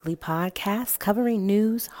Podcast covering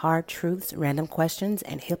news, hard truths, random questions,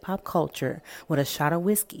 and hip hop culture with a shot of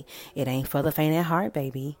whiskey. It ain't for the faint at heart,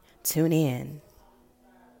 baby. Tune in.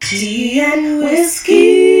 Tea and whiskey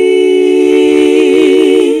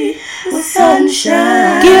with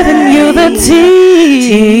sunshine. Giving you the tea.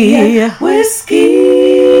 Tea and whiskey.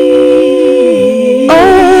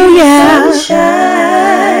 Oh, yeah.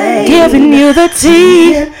 Sunshine. Giving you the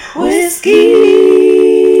tea. And whiskey.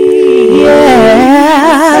 Yeah.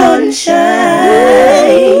 Sunshine.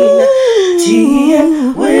 Tea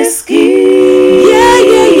and whiskey. Yeah.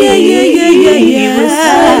 With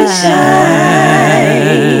sunshine.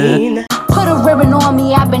 Put a ribbon on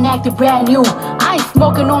me, I've been acting brand new. I ain't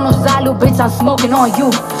smoking on no Zylo, bitch, I'm smoking on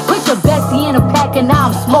you. Put your bestie in a pack and now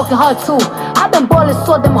I'm smoking her too. I've been ballin'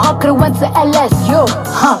 so them hard, could've went to LSU.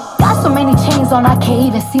 Got so many chains on, I can't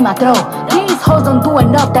even see my throat. These hoes don't do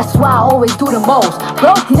enough, that's why I always do the most.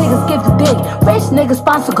 Broke niggas give the dick, rich niggas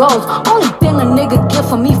sponsor goals. Only thing a nigga get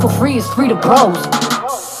from me for free is free to bros.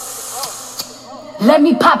 Let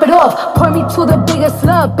me pop it off, pour me to the biggest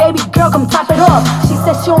love. Baby girl, come top it off. She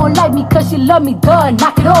said she don't like me cause she love me, duh,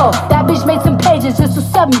 knock it off. That bitch made some pages just to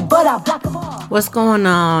sub me, but I block them off. What's going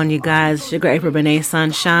on, you guys? It's your girl, April Renee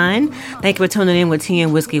Sunshine. Thank you for tuning in with Tea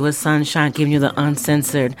and Whiskey with Sunshine, giving you the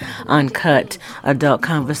uncensored, uncut, adult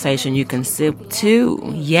conversation you can sip to.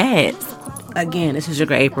 Yes. Again, this is your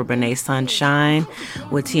girl, April Renee Sunshine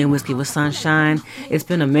with Tea and Whiskey with Sunshine. It's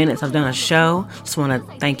been a minute since I've done a show. Just want to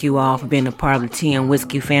thank you all for being a part of the Tea and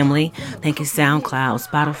Whiskey family. Thank you, SoundCloud,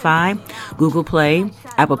 Spotify, Google Play,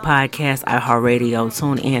 Apple Podcasts, iHeartRadio,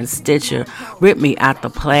 TuneIn, Stitcher. Rip me out the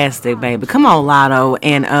plastic, baby. Come on, Lotto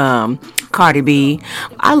and Cardi B.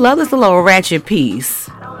 I love this little ratchet piece.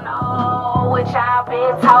 I don't know what y'all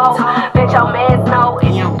been told. Bet your mans know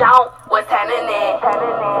if you don't, what's happening?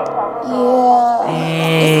 Yeah,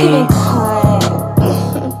 Hey. it's giving time.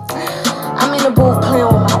 I'm in the booth playing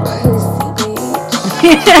with my pussy, bitch.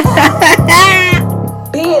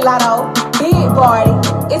 Big Lotto, big party.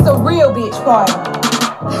 It's a real bitch party.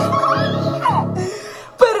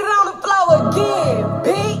 Put it on the floor again,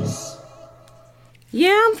 bitch.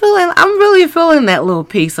 Yeah, I'm really feeling that little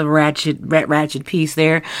piece of ratchet piece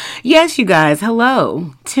there. Yes, you guys,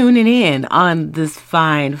 hello. Tuning in on this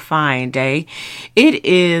fine day. It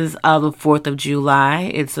is the 4th of July.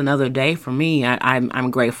 It's another day for me.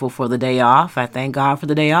 I'm grateful for the day off. I thank God for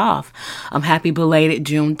the day off. I'm happy belated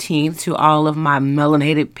Juneteenth to all of my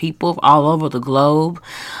melanated people all over the globe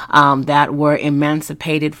that were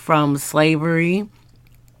emancipated from slavery,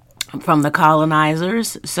 from the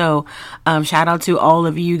colonizers. So shout out to all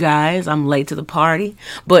of you guys. I'm late to the party,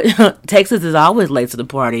 but Texas is always late to the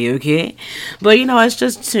party, okay? But it's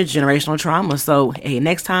just generational trauma. So hey,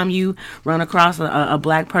 next time you run across a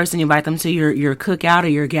black person, you invite them to your cookout or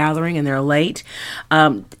your gathering and they're late,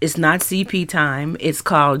 it's not CP time. It's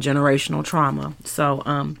called generational trauma. So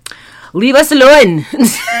leave us alone.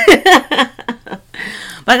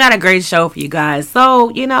 But I got a great show for you guys. So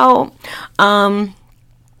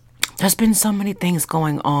there's been so many things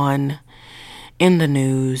going on in the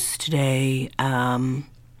news today.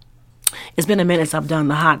 It's been a minute since I've done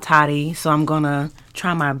the hot toddy, so I'm going to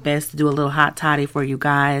try my best to do a little hot toddy for you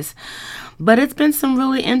guys. But it's been some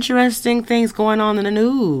really interesting things going on in the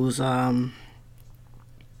news.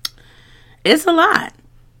 It's a lot.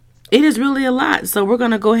 It is really a lot. So we're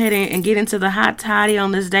going to go ahead and get into the hot toddy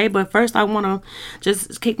on this day. But first, I want to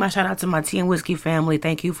just kick my shout out to my Tea and Whiskey family.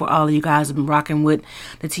 Thank you for all of you guys who have been rocking with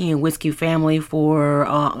the Tea and Whiskey family for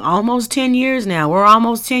almost 10 years now. We're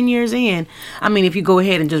almost 10 years in. I mean, if you go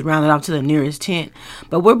ahead and just round it off to the nearest 10.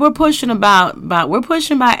 But we're pushing about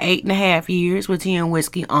 8.5 years with Tea and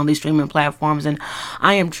Whiskey on these streaming platforms. And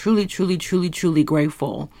I am truly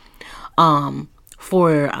grateful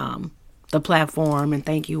for the platform, and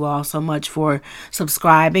thank you all so much for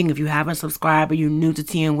subscribing. If you haven't subscribed or you're new to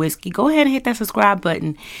Tea and Whiskey, go ahead and hit that subscribe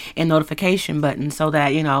button and notification button so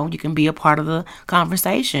that you can be a part of the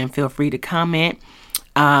conversation. Feel free to comment.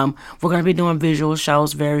 We're going to be doing visual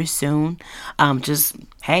shows very soon. Just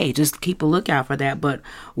keep a lookout for that, but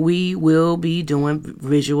we will be doing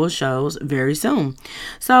visual shows very soon.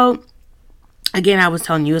 So again, I was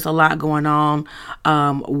telling you, it's a lot going on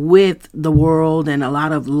with the world, and a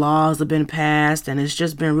lot of laws have been passed, and it's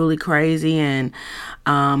just been really crazy, and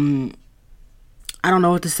I don't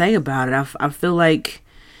know what to say about it. I feel like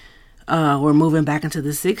we're moving back into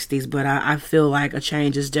the 60s, but I feel like a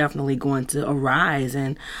change is definitely going to arise,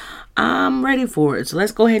 and I'm ready for it. So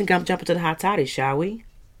let's go ahead and jump into the hot toddy, shall we?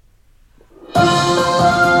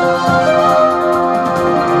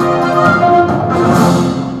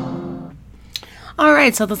 All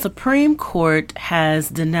right, so the Supreme Court has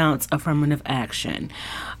denounced affirmative action.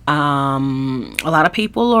 A lot of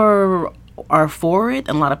people are for it,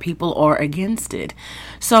 and a lot of people are against it.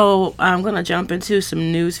 So I'm gonna jump into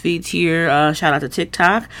some news feeds here. Shout out to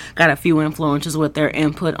TikTok. Got a few influencers with their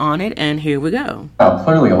input on it, and here we go.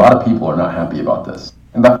 Clearly, a lot of people are not happy about this,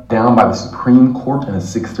 and that's down by the Supreme Court in a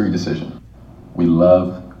 6-3 decision. We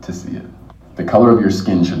love to see it. The color of your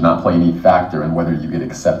skin should not play any factor in whether you get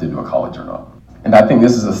accepted to a college or not. And I think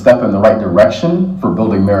this is a step in the right direction for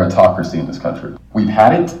building meritocracy in this country. We've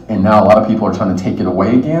had it, and now a lot of people are trying to take it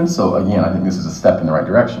away again. So again, I think this is a step in the right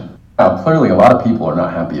direction. Now, clearly, a lot of people are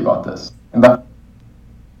not happy about this. And I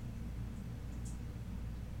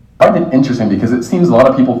find it interesting because it seems a lot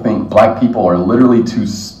of people think black people are literally too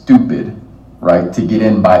stupid, right, to get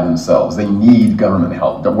in by themselves. They need government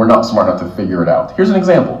help, that we're not smart enough to figure it out. Here's an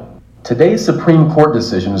example. Today's Supreme Court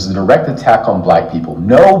decision is a direct attack on black people.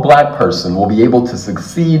 No black person will be able to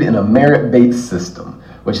succeed in a merit-based system,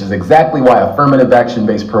 which is exactly why affirmative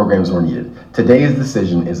action-based programs were needed. Today's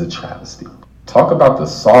decision is a travesty. Talk about the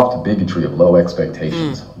soft bigotry of low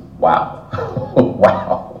expectations. Wow.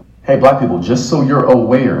 Wow. Hey, black people, just so you're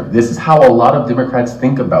aware, this is how a lot of Democrats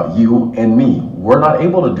think about you and me. We're not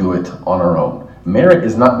able to do it on our own. Merit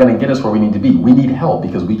is not going to get us where we need to be. We need help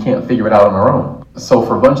because we can't figure it out on our own. So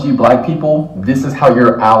for a bunch of you black people, this is how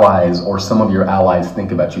your allies or some of your allies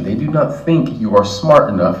think about you. They do not think you are smart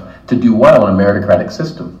enough to do well in a meritocratic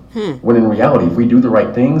system. When in reality, if we do the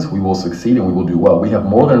right things, we will succeed and we will do well. We have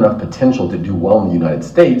more than enough potential to do well in the United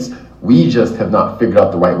States. We just have not figured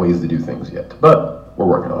out the right ways to do things yet. But we're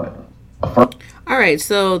working on it. All right,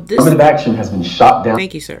 so this affirmative action has been shot down.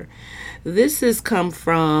 Thank you, sir. This has come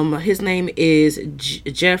from, his name is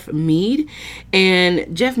Jeff Mead,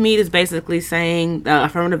 and Jeff Mead is basically saying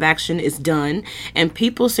affirmative action is done, and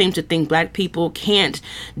people seem to think black people can't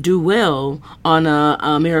do well on a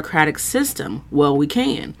meritocratic system. Well, we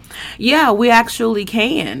can. Yeah, we actually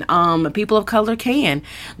can. People of color can.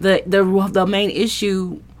 The main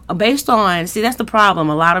issue based on, see, that's the problem.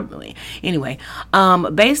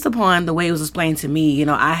 Based upon the way it was explained to me,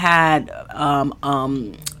 I had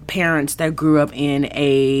parents that grew up in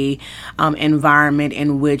a environment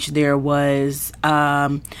in which there was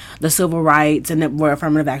the civil rights and where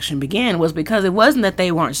affirmative action began, was because it wasn't that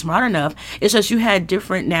they weren't smart enough. It's just you had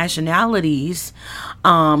different nationalities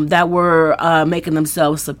that were making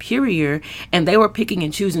themselves superior, and they were picking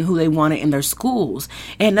and choosing who they wanted in their schools.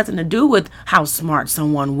 It had nothing to do with how smart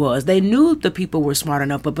someone was. They knew the people were smart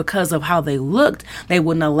enough, but because of how they looked, they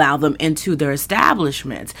wouldn't allow them into their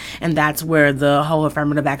establishments. And that's where the whole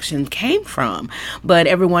affirmative action came from. But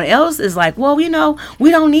everyone else is like, well, we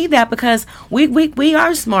don't need that because we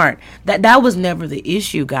are smart. That was never the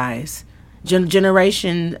issue, guys.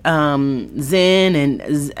 Generation Zen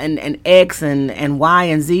and X and Y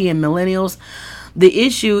and Z and millennials, the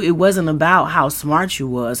issue, it wasn't about how smart you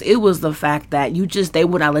was. It was the fact that they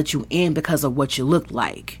would not let you in because of what you looked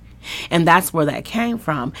like. And that's where that came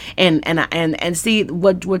from. And see,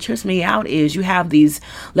 what trips me out is you have these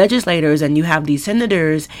legislators and you have these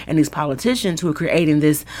senators and these politicians who are creating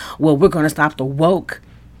this, well, we're going to stop the woke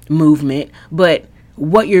movement. But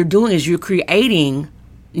what you're doing is you're doing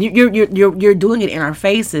it in our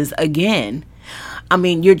faces again. I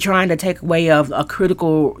mean, you're trying to take away of a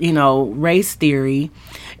critical, race theory,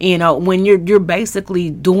 when you're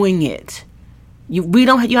basically doing it. You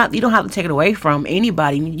don't have to take it away from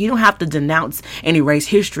anybody. You don't have to denounce any race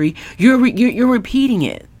history. You're repeating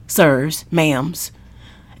it, sirs, ma'ams,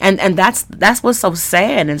 and that's what's so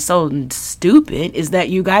sad and so stupid is that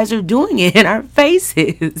you guys are doing it in our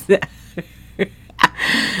faces.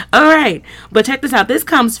 All right, but check this out. This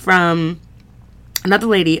comes from another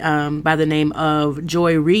lady by the name of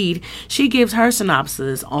Joy Reid. She gives her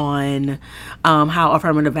synopsis on how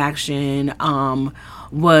affirmative action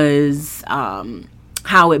was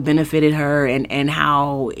how it benefited her and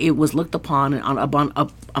how it was looked upon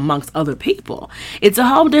amongst other people. It's a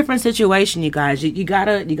whole different situation, you guys. You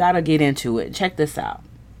gotta get into it. Check this out.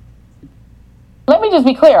 Let me just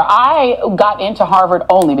be clear. I got into Harvard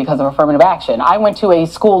only because of affirmative action. I went to a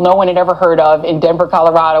school no one had ever heard of in Denver,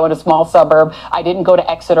 Colorado, in a small suburb. I didn't go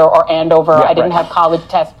to Exeter or Andover. I didn't have college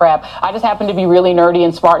test prep. I just happened to be really nerdy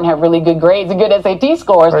and smart and have really good grades and good SAT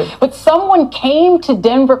scores. Right. But someone came to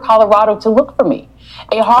Denver, Colorado to look for me.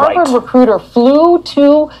 A Harvard recruiter flew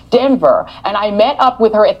to Denver, and I met up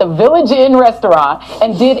with her at the Village Inn restaurant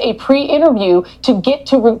and did a pre-interview to get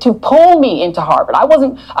to pull me into Harvard. I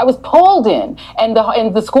was pulled in, and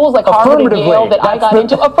the schools like Harvard and Yale that I got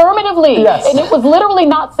into affirmatively. Yes. And it was literally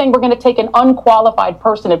not saying we're going to take an unqualified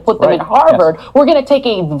person and put them in Harvard. Yes. We're going to take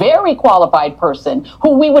a very qualified person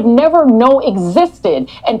who we would never know existed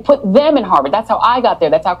and put them in Harvard. That's how I got there.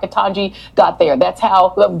 That's how Ketanji got there. That's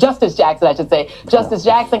how Justice Jackson, I should say. Justice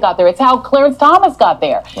Jackson got there. It's how Clarence Thomas got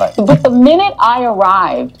there. Right. But the minute I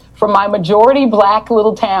arrived from my majority black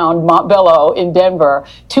little town, Montbello in Denver,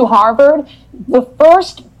 to Harvard, the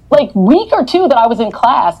first week or two that I was in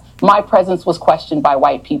class, my presence was questioned by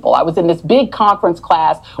white people. I was in this big conference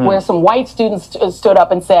class where some white students stood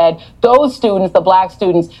up and said, those students, the black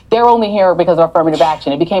students, they're only here because of affirmative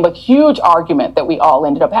action. It became a huge argument that we all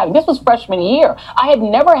ended up having. This was freshman year. I had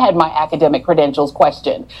never had my academic credentials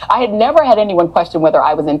questioned. I had never had anyone question whether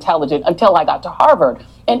I was intelligent until I got to Harvard.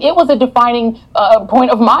 And it was a defining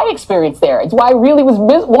point of my experience there. It's why I really was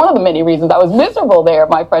one of the many reasons I was miserable there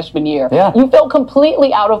my freshman year. Yeah. You felt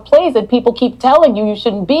completely out of place, and people keep telling you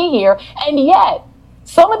shouldn't be here. And yet,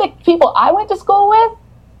 some of the people I went to school with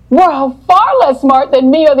were far less smart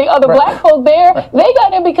than me or the other black folks there. They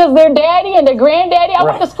got in because their daddy and their granddaddy. I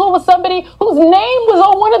went to school with somebody whose name was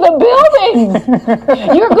on one of the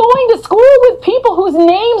buildings. You're going to school with people whose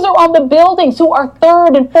names are on the buildings, who are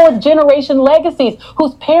third and fourth generation legacies,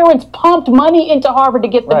 whose parents pumped money into Harvard to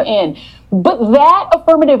get them in. But that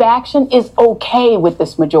affirmative action is okay with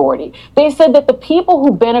this majority. They said that the people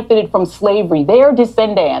who benefited from slavery, their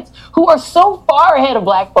descendants, who are so far ahead of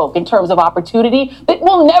black folk in terms of opportunity, that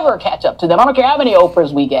we'll never catch up to them. I don't care how many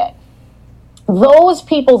Oprahs we get. Those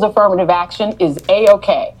people's affirmative action is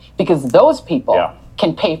A-okay, because those people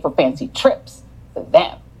can pay for fancy trips for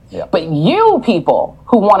them. Yeah. But you people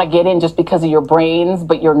who want to get in just because of your brains,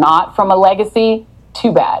 but you're not from a legacy,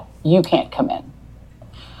 too bad. You can't come in.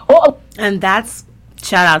 Well, and that's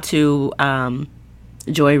shout out to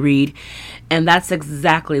Joy Reid, and that's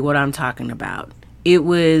exactly what I'm talking about. It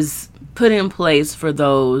was put in place for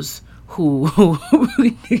those who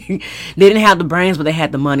didn't have the brains, but they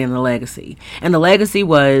had the money and the legacy. And the legacy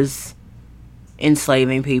was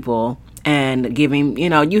enslaving people and giving,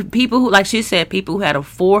 you people who, like she said, people who had a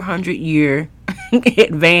 400-year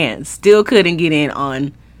advance still couldn't get in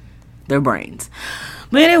on their brains.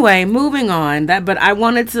 But anyway, moving on. But I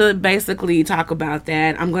wanted to basically talk about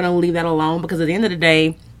that. I'm going to leave that alone because at the end of the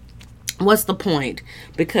day, what's the point?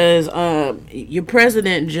 Because your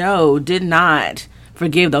President Joe did not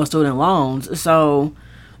forgive those student loans. So,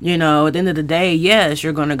 at the end of the day, yes,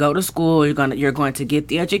 you're going to go to school. You're going to get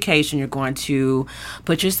the education. You're going to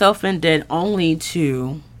put yourself in debt only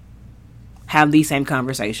to have these same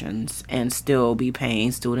conversations and still be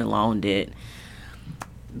paying student loan debt.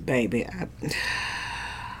 Baby,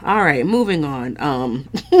 all right, moving on.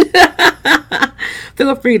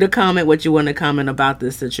 Feel free to comment what you want to comment about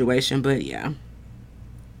this situation, but yeah.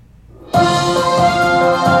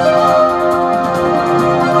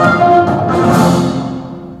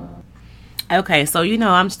 Okay, so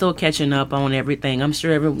I'm still catching up on everything. I'm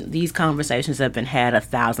sure these conversations have been had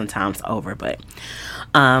 1,000 times over, but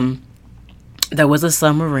there was a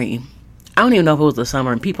submarine. I don't even know if it was a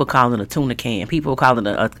submarine. People call it a tuna can. People call it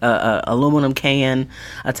a aluminum can,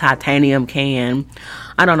 a titanium can.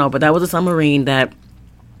 I don't know, but that was a submarine that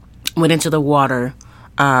went into the water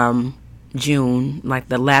June, like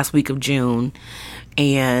the last week of June,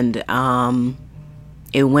 and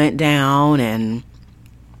it went down and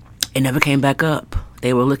it never came back up.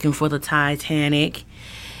 They were looking for the Titanic,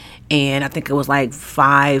 and I think it was like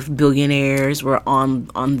 5 billionaires were on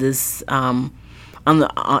this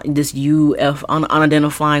this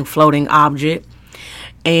unidentifying floating object,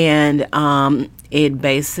 and it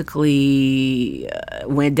basically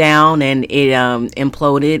went down and it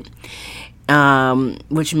imploded,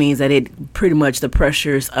 which means that it pretty much the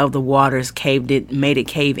pressures of the waters made it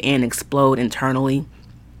cave in, explode internally,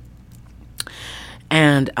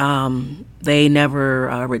 and they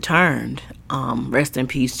never returned. Rest in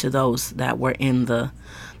peace to those that were in the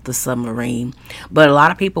submarine. But a lot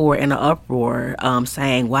of people were in an uproar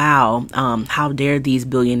saying, wow, how dare these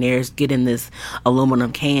billionaires get in this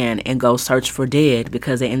aluminum can and go search for dead,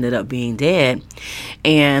 because they ended up being dead.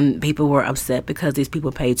 And people were upset because these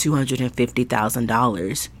people paid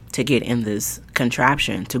 $250,000 to get in this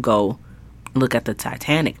contraption to go look at the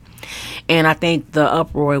Titanic. And I think the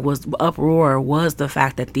uproar was the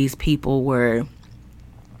fact that these people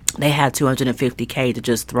they had $250K to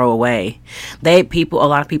just throw away. A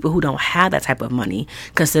lot of people who don't have that type of money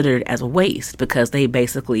consider it as a waste, because they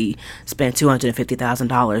basically spent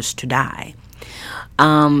 $250,000 to die.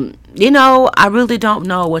 I really don't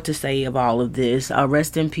know what to say of all of this.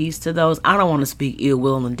 Rest in peace to those. I don't want to speak ill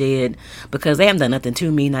will on the dead because they haven't done nothing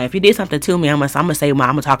to me. Now, if you did something to me, I'm gonna say I'm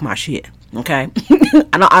gonna talk my shit. Okay,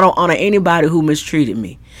 I don't honor anybody who mistreated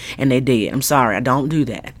me and they did. I'm sorry, I don't do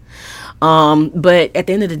that. But at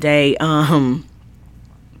the end of the day,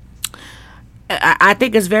 I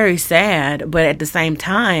think it's very sad, but at the same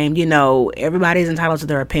time, everybody's entitled to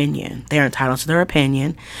their opinion. They're entitled to their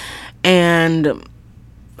opinion, and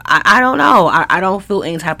I don't know. I don't feel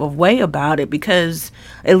any type of way about it because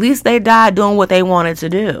at least they died doing what they wanted to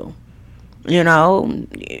do.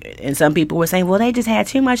 And some people were saying, well, they just had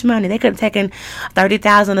too much money. They could have taken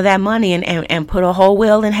 30,000 of that money and put a whole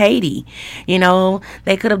well in Haiti.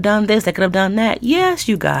 They could have done this. They could have done that. Yes,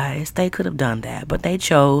 you guys, they could have done that. But they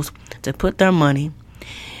chose to put their money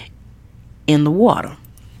in the water.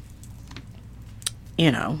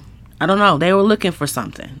 I don't know. They were looking for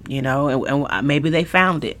something, and maybe they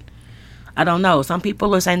found it. I don't know. Some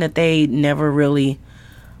people are saying that they didn't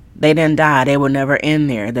die. They were never in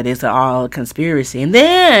there. That it's all a conspiracy. And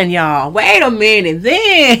then, y'all, wait a minute.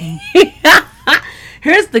 Then,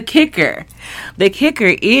 here's the kicker. The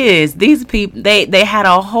kicker is these people, they had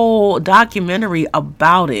a whole documentary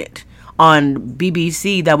about it on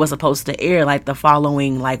BBC that was supposed to air like the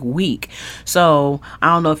following week. So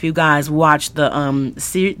I don't know if you guys watched the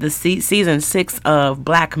season 6 of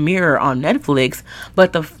Black Mirror on Netflix,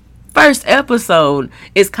 but the first episode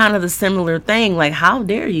is kind of the similar thing. Like, how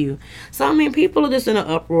dare you? So I mean, people are just in an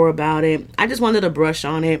uproar about it. I just wanted to brush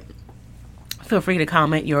on it. Feel free to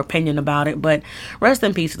comment your opinion about it, but rest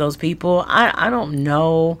in peace to those people. I don't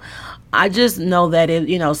know. I just know that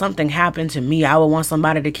if, something happened to me, I would want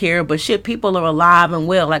somebody to care. But shit, people are alive and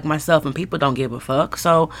well like myself, and people don't give a fuck.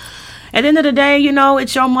 So at the end of the day,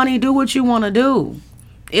 it's your money. Do what you want to do.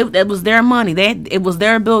 It was their money. It was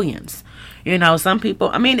their billions. Some people,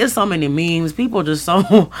 I mean, there's so many memes. People are so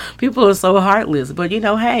heartless. But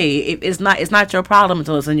hey, it's not your problem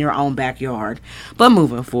until it's in your own backyard. But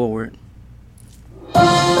moving forward.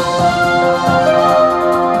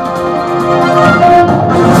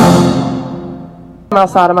 I'm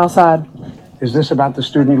outside. Is this about the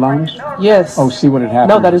student loans? Yes. Oh, see what it happened.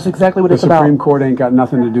 No, that is exactly what it's about. The Supreme Court ain't got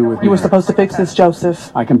nothing to do with it. You were supposed to fix this, Joseph.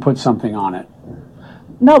 I can put something on it.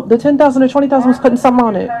 No, the 10,000 or 20,000 was putting something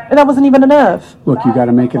on it, and that wasn't even enough. Look, you got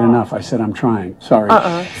to make it enough. I said I'm trying. Sorry.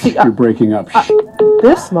 See, you're breaking up.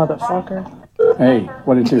 This motherfucker. Hey,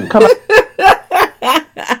 what'd it do? Come on.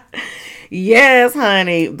 Yes,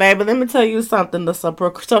 honey, baby. Let me tell you something. The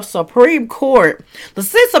Supreme Court,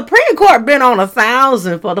 been on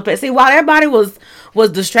 1,000 for the past. See, while everybody was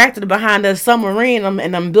distracted behind the submarine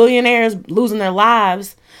and them billionaires losing their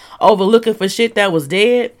lives over looking for shit that was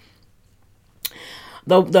dead.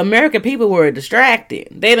 The American people were distracted.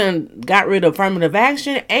 They done got rid of affirmative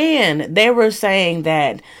action, and they were saying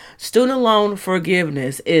that student loan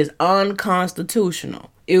forgiveness is unconstitutional.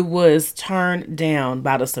 It was turned down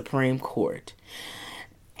by the Supreme Court.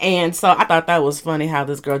 And so I thought that was funny how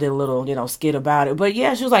this girl did a little, skit about it. But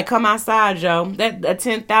yeah, she was like, come outside, Joe. That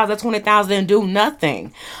 10,000, 20,000 didn't do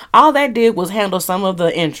nothing. All that did was handle some of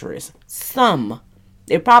the interest. Some.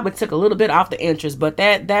 It probably took a little bit off the interest, but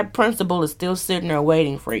that principal is still sitting there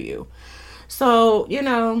waiting for you. So,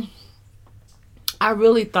 I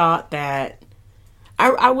really thought that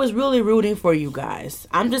I was really rooting for you guys.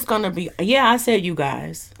 I'm just going to be, I said you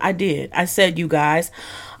guys. I did. I said you guys.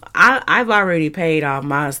 I've already paid off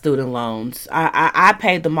my student loans. I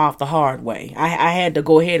paid them off the hard way. I had to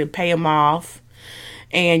go ahead and pay them off.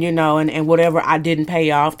 And, and whatever I didn't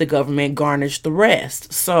pay off, the government garnished the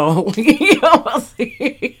rest. So,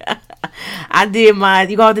 I did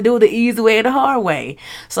you got to do the easy way or the hard way.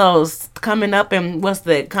 So, coming up in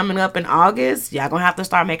August, y'all gonna have to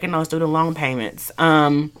start making those student loan payments.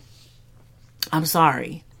 I'm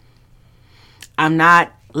sorry. I'm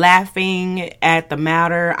not laughing at the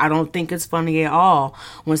matter. I don't think it's funny at all.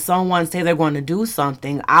 When someone say they're going to do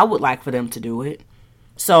something, I would like for them to do it.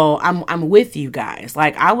 So I'm with you guys.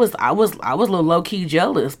 Like I was a little low key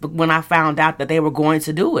jealous, but when I found out that they were going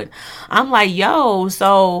to do it, I'm like, yo,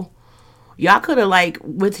 so y'all could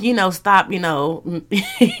have stopped,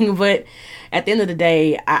 but at the end of the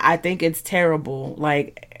day, I think it's terrible.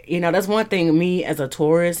 Like, that's one thing, me as a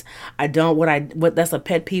tourist, that's a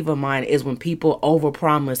pet peeve of mine is when people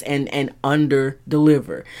overpromise and under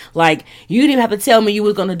deliver. Like, you didn't even have to tell me you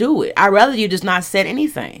was going to do it. I'd rather you just not said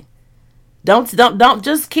anything. Don't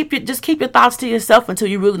just keep your thoughts to yourself until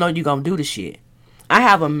you really know you're going to do the shit. I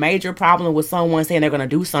have a major problem with someone saying they're going to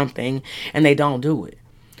do something and they don't do it.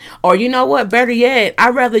 Or you know what, better yet,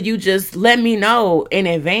 I'd rather you just let me know in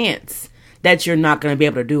advance. that you're not going to be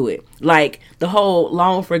able to do it. Like the whole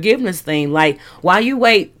loan forgiveness thing. Like, why you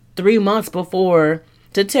wait 3 months before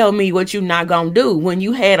to tell me what you're not going to do when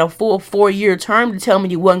you had a full 4-year term to tell me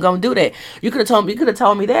you wasn't going to do that? You could have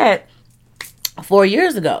told me that 4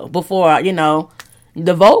 years ago before,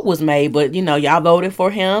 the vote was made. But, y'all voted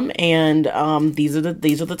for him, and these are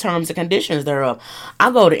the terms and conditions thereof. I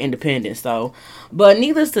voted independent, so. But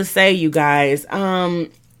needless to say, you guys,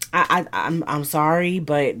 I'm sorry,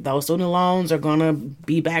 but those student loans are gonna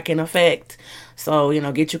be back in effect. So,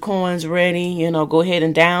 get your coins ready, go ahead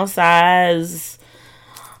and downsize.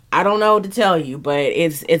 I don't know what to tell you, but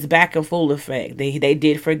it's back in full effect. They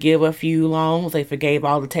did forgive a few loans. They forgave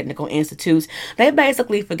all the technical institutes. They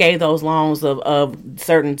basically forgave those loans of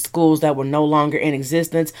certain schools that were no longer in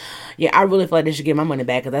existence. Yeah, I really feel like they should get my money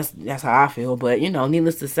back, because that's how I feel. But,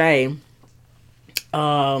 needless to say,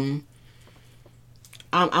 I'm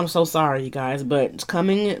so sorry, you guys, but it's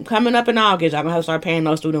coming up in August, I'm gonna have to start paying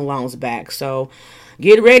those student loans back. So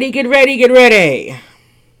get ready.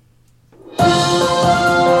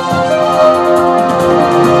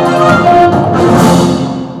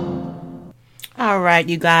 All right,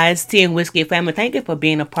 you guys, Tea and Whiskey family, thank you for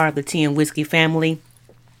being a part of the Tea and Whiskey family.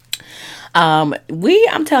 I'm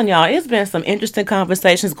telling y'all, it's been some interesting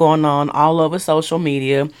conversations going on all over social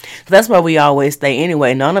media. That's where we always stay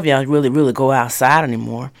anyway. None of y'all really go outside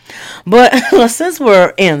anymore. But since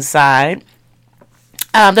we're inside,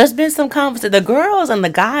 there's been some conversation. The girls and the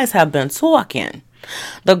guys have been talking.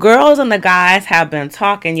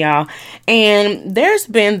 Y'all. And there's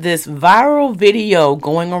been this viral video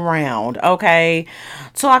going around, okay,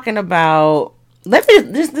 talking about. Let me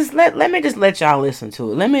just let y'all listen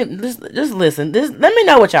to it. Let me just listen. Let me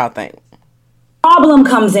know what y'all think. Problem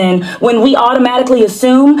comes in when we automatically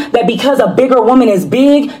assume that because a bigger woman is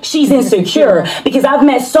big, she's insecure. Because I've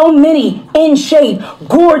met so many in shape,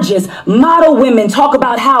 gorgeous model women talk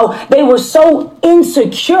about how they were so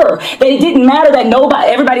insecure that it didn't matter that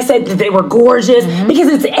everybody said that they were gorgeous, because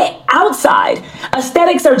it's outside.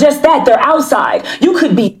 Aesthetics are just that, they're outside. You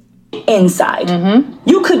could be inside.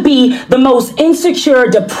 You could be the most insecure,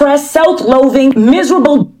 depressed, self-loathing,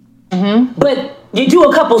 miserable, but you do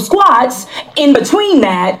a couple squats in between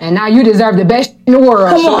that, and now you deserve the best in the world.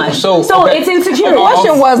 Come on. So it's insecurity. The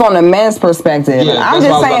question was on the men's perspective. Yeah, I'm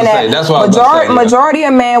just saying that majority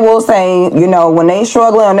of men will say, when they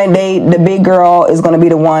struggling on their date, the big girl is going to be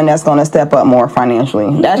the one that's going to step up more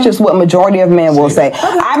financially. That's just what majority of men will say.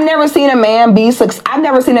 I've never seen a man I've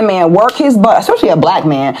never seen a man work his butt, especially a black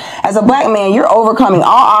man. As a black man, you're overcoming all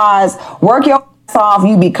odds, work your off,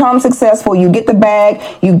 you become successful, you get the bag,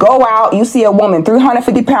 you go out, you see a woman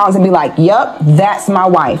 350 pounds and be like, yup, that's my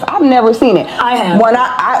wife. I've never seen it. I have.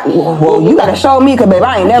 Well, you gotta show me, because babe,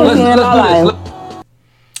 I ain't never seen it in my life.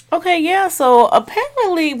 Okay, yeah, so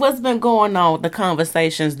apparently what's been going on with the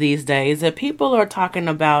conversations these days, that people are talking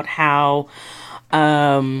about how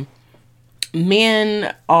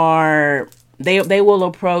men are they will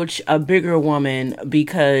approach a bigger woman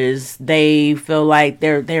because they feel like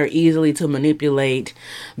they're easily to manipulate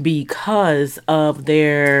because of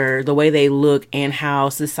the way they look and how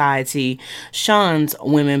society shuns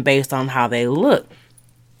women based on how they look.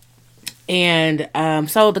 And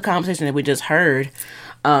so the conversation that we just heard,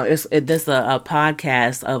 this is a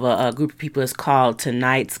podcast of a group of people. It's called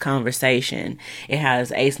Tonight's Conversation. It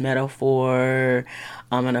has Ace Metaphor,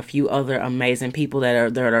 and a few other amazing people that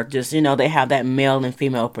are just, they have that male and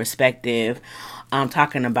female perspective,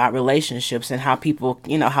 talking about relationships and how people,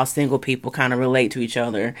 how single people kind of relate to each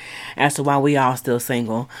other as to why we all still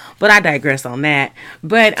single. But I digress on that.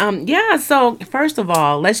 But yeah, so first of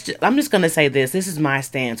all, I'm just gonna say this. This is my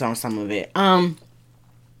stance on some of it.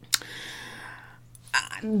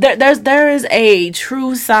 There is a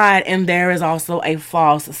true side and there is also a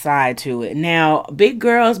false side to it. Now, big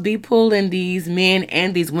girls be pulling these men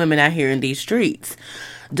and these women out here in these streets.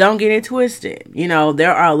 Don't get it twisted.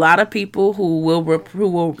 There are a lot of people who will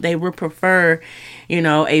prefer,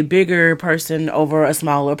 a bigger person over a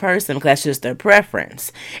smaller person, because that's just their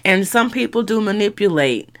preference. And some people do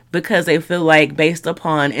manipulate because they feel like, based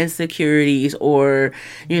upon insecurities or,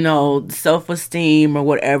 self-esteem or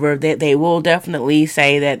whatever, that they will definitely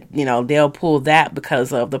say that, they'll pull that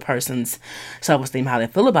because of the person's self-esteem, how they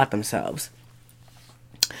feel about themselves.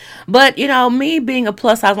 But, me being a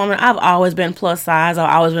plus size woman, I've always been plus size.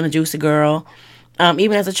 I've always been a juicy girl.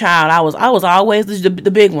 Even as a child, I was always the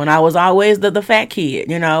big one. I was always the fat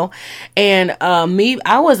kid, you know. And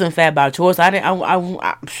I wasn't fat by choice. I didn't.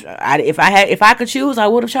 If I could choose, I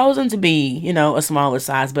would have chosen to be, you know, a smaller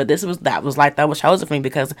size. But that was chosen for me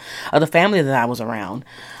because of the family that I was around.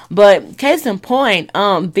 But case in point,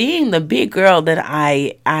 being the big girl that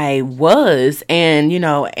I was and, you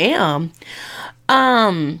know, am,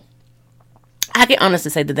 I can honestly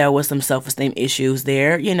say that there was some self-esteem issues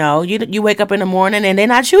there. You know, you wake up in the morning and they're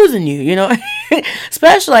not choosing you, you know,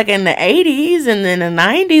 especially like in the 80s and then the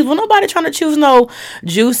 90s. Well, nobody trying to choose no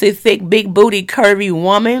juicy, thick, big booty, curvy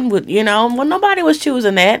woman with, you know, well, nobody was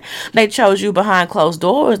choosing that. They chose you behind closed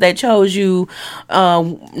doors. They chose you,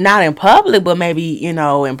 not in public, but maybe, you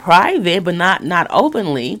know, in private, but not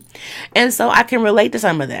openly. And so I can relate to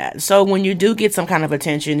some of that. So when you do get some kind of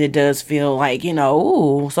attention, it does feel like, you know,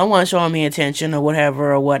 ooh, someone's showing me attention or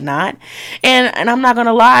whatever or whatnot. And I'm not going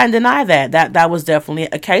to lie and deny that was definitely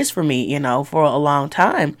a case for me, you know, for a long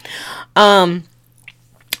time.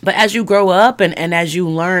 But as you grow up and as you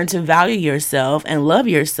learn to value yourself and love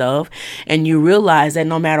yourself, and you realize that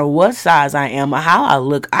no matter what size I am or how I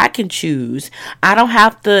look, I can choose. I don't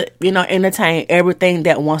have to, you know, entertain everything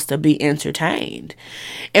that wants to be entertained.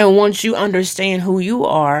 And once you understand who you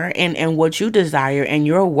are and what you desire and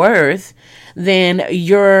your worth, then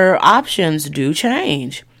your options do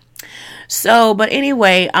change. So, but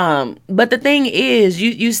anyway, but the thing is,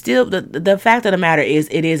 you still, the fact of the matter is,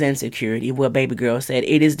 it is insecurity. What baby girl said,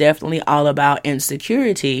 it is definitely all about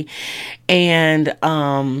insecurity. And,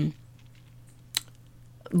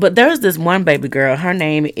 but there's this one baby girl, her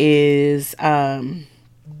name is,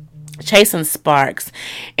 Chasing Sparks,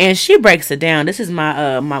 and she breaks it down. This is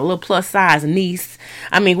my my little plus size niece.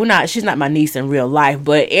 I mean, she's not my niece in real life,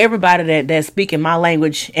 but everybody that's speaking my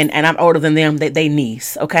language and I'm older than them, they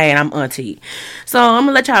niece, okay, and I'm auntie. So I'm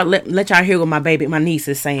gonna let y'all hear what my niece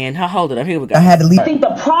is saying. Hold it up, here we go. I think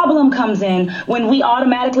the problem comes in when we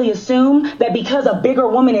automatically assume that because a bigger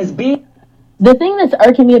woman is big. The thing that's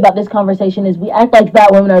irking me about this conversation is we act like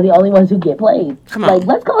fat women are the only ones who get played. Come on. Like,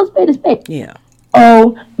 let's call a spade a spade. Yeah.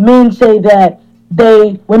 Oh, men say that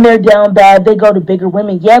when they're down bad, they go to bigger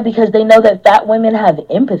women. Yeah, because they know that fat women have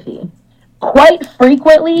empathy. Quite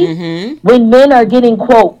frequently, when men are getting,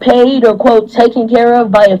 quote, paid or, quote, taken care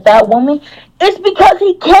of by a fat woman, it's because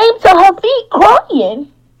he came to her feet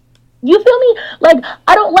crying. You feel me? Like,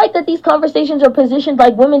 I don't like that these conversations are positioned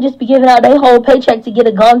like women just be giving out their whole paycheck to get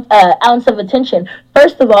a ounce of attention.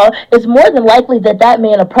 First of all, it's more than likely that that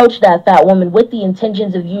man approached that fat woman with the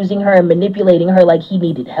intentions of using her and manipulating her like he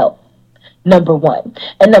needed help. Number one.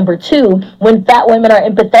 And number two, when fat women are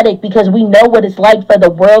empathetic because we know what it's like for the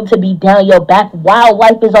world to be down your back while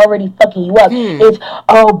life is already fucking you up. It's,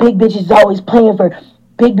 oh, big bitches always playing for...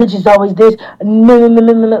 Big bitches always this, no,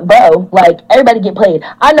 bro. Like, everybody get played.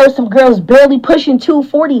 I know some girls barely pushing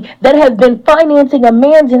 240 that have been financing a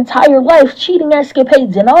man's entire life, cheating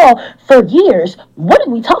escapades and all, for years. What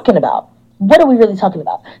are we talking about? What are we really talking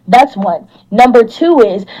about? That's one. Number two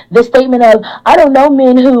is the statement of, I don't know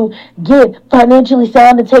men who get financially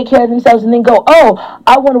sound and take care of themselves and then go, oh,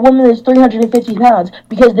 I want a woman that's 350 pounds,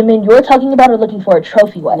 because the men you're talking about are looking for a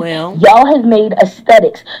trophy wife. Well, y'all have made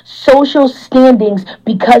aesthetics, social standings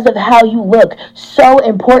because of how you look so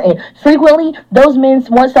important. Frequently, those men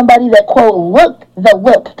want somebody that, quote, look the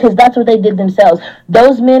look, because that's what they did themselves.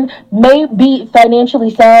 Those men may be financially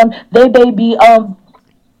sound. They may be,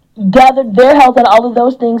 gathered their health and all of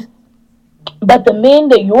those things, but the men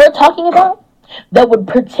that you're talking about that would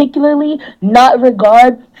particularly not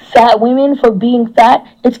regard fat women for being fat,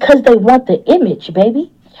 it's because they want the image,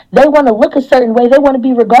 baby. They want to look a certain way. They want to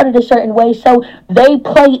be regarded a certain way. So they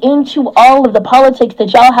play into all of the politics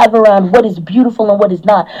that y'all have around what is beautiful and what is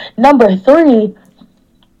not. Number three,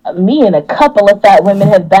 me and a couple of fat women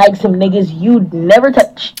have bagged some niggas you'd never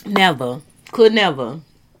touch. Never. Could never.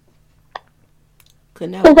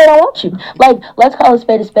 Because they don't want you. Like, let's call a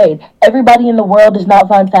spade a spade. Everybody in the world does not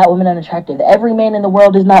find fat women unattractive. Every man in the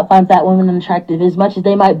world does not find fat women unattractive, as much as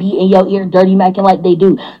they might be in your ear dirty macking like they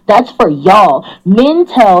do. That's for y'all. Men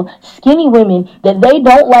tell skinny women that they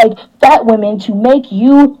don't like fat women to make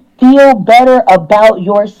you feel better about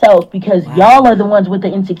yourself, because y'all are the ones with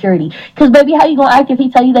the insecurity. Because, baby, how you gonna act if he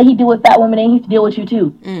tell you that he deal with fat women and he have to deal with you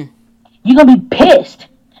too? You're gonna be pissed.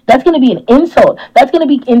 That's going to be an insult. That's going to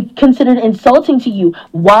be considered insulting to you.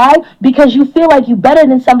 Why? Because you feel like you're better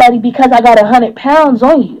than somebody because I got 100 pounds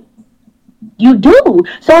on you. You do.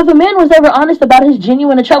 So if a man was ever honest about his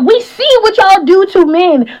genuine attraction, we see what y'all do to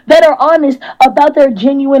men that are honest about their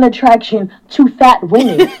genuine attraction to fat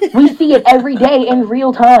women. We see it every day in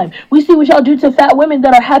real time. We see what y'all do to fat women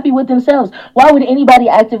that are happy with themselves. Why would anybody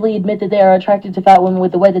actively admit that they are attracted to fat women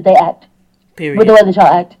with the way that they act? Period. With the way that y'all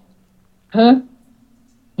act?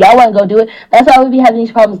 Y'all wouldn't go do it. That's why we be having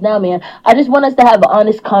these problems now, man. I just want us to have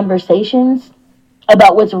honest conversations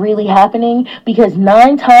about what's really happening, because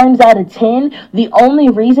 9 times out of 10, the only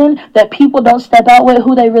reason that people don't step out with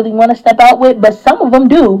who they really want to step out with, but some of them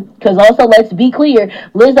do, because also, let's be clear,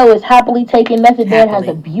 Lizzo is happily taking Method Man, has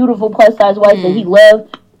a beautiful plus size wife that he loves.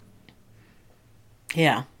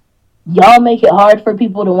 Yeah. Y'all make it hard for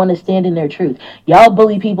people to want to stand in their truth. Y'all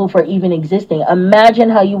bully people for even existing. Imagine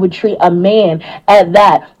how you would treat a man at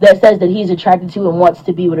that says that he's attracted to and wants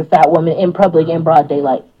to be with a fat woman in public in broad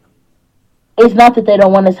daylight. It's not that they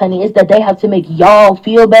don't want us, honey. It's that they have to make y'all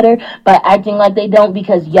feel better by acting like they don't,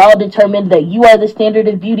 because y'all determined that you are the standard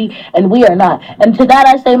of beauty and we are not. And to that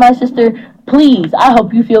I say, my sister, please, I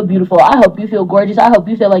hope you feel beautiful. I hope you feel gorgeous. I hope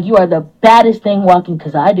you feel like you are the baddest thing walking,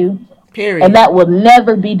 because I do. Period. And that will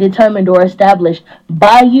never be determined or established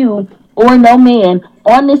by you or no man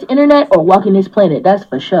on this internet or walking this planet. That's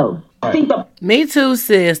for sure. Me too,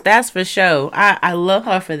 sis. That's for sure. I love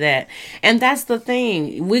her for that. And that's the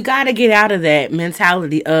thing. We got to get out of that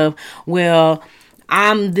mentality of, well,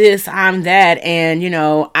 I'm this, I'm that, and,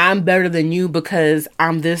 I'm better than you because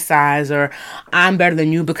I'm this size, or I'm better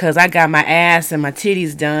than you because I got my ass and my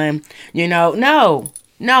titties done.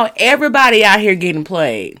 No, everybody out here getting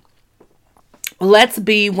played. Let's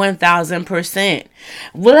be 1000%.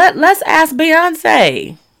 Let's ask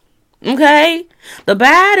Beyonce. Okay? The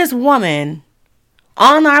baddest woman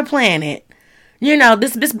on our planet.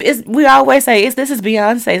 This is, we always say, this is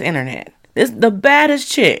Beyonce's internet. This the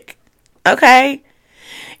baddest chick. Okay?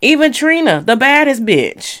 Even Trina, the baddest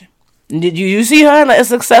bitch. Did you see her in a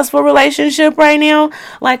successful relationship right now?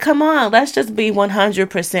 Like, come on, let's just be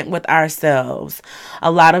 100% with ourselves. A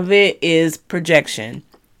lot of it is projection.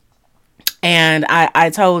 And I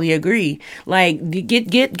totally agree. Like,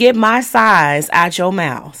 get my size out your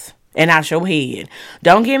mouth and out your head.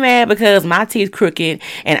 Don't get mad because my teeth crooked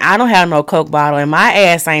and I don't have no Coke bottle and my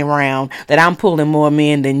ass ain't round that I'm pulling more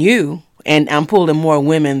men than you and I'm pulling more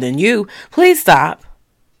women than you. Please stop.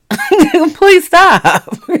 Please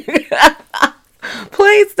stop.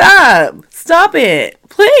 Please stop. Stop it.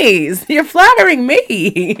 Please. You're flattering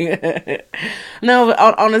me. No,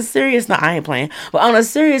 on a serious note, I ain't playing. But on a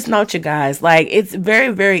serious note, you guys, like, it's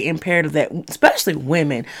very, very imperative that, especially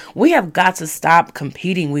women, we have got to stop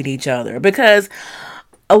competing with each other, because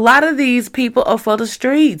a lot of these people are for the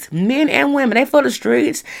streets. Men and women, they for the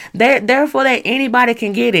streets. They're for that anybody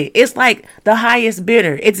can get it. It's like the highest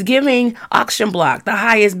bidder. It's giving auction block, the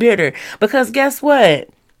highest bidder. Because guess what?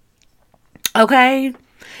 Okay?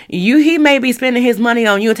 He may be spending his money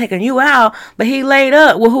on you and taking you out, but he laid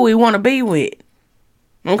up with who he want to be with.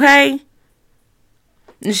 Okay?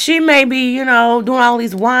 And she may be, doing all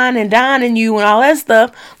these wine and dining you and all that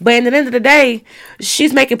stuff, but at the end of the day,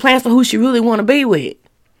 she's making plans for who she really want to be with.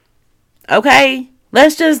 Okay?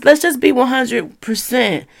 Let's just be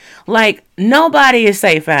 100%. Like, nobody is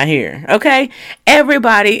safe out here. Okay?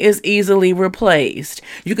 Everybody is easily replaced.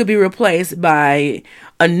 You could be replaced by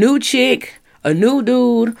a new chick, a new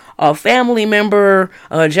dude, a family member,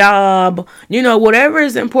 a job, whatever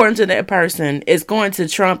is important to that person is going to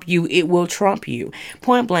trump you. It will trump you.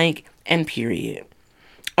 Point blank and period.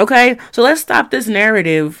 Okay? So let's stop this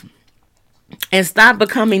narrative and stop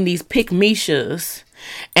becoming these pick-me-shas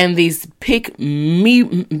and these pick me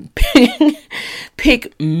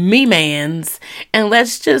mans, and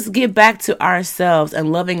let's just get back to ourselves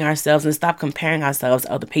and loving ourselves and stop comparing ourselves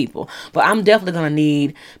to other people. But I'm definitely gonna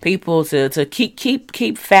need people to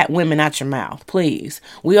keep fat women out your mouth, please.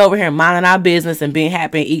 We over here minding our business and being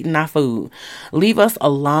happy and eating our food. Leave us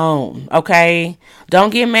alone, okay? Don't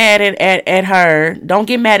get mad at her. Don't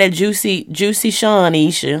get mad at Juicy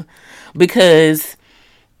Shanisha because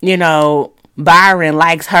Byron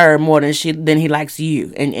likes her more than he likes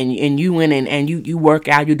you, and you went in and you work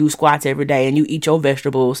out, you do squats every day, and you eat your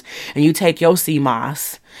vegetables, and you take your sea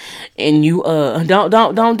moss, and you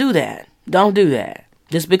don't do that. Don't do that.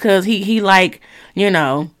 Just because he like he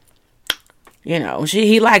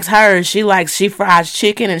likes her, she fries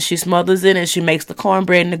chicken and she smothers it and she makes the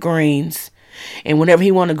cornbread and the greens, and whenever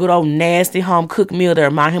he want a good old nasty home cooked meal to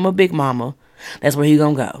remind him of Big Mama, that's where he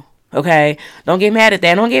gonna go. Okay? Don't get mad at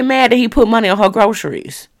that. Don't get mad that he put money on her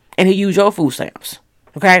groceries and he used your food stamps.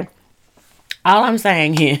 Okay? All I'm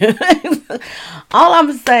saying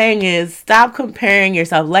is stop comparing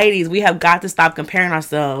yourself. Ladies, we have got to stop comparing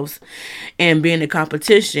ourselves and being in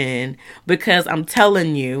competition, because I'm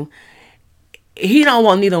telling you, he don't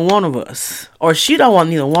want neither one of us, or she don't want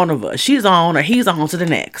neither one of us. She's on or he's on to the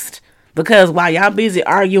next. Because while y'all busy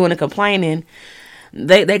arguing and complaining,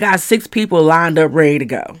 they got 6 people lined up ready to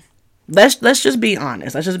go. Let's just be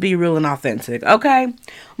honest. Let's just be real and authentic. Okay?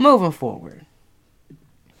 Moving forward.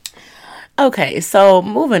 Okay, so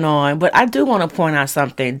moving on, but I do want to point out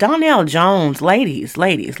something. Donnell Jones, ladies.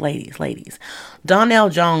 Donnell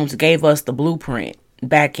Jones gave us the blueprint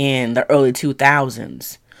back in the early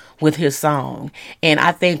 2000s with his song. And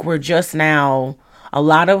I think we're just now, a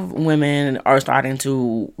lot of women are starting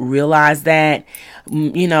to realize that,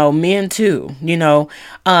 men too,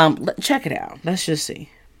 check it out. Let's just see.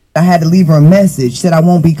 I had to leave her a message, said I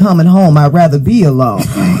won't be coming home, I'd rather be alone.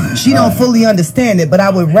 She don't fully understand it, but I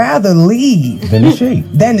would rather leave than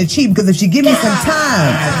the cheap. Because if she give me some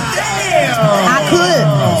time,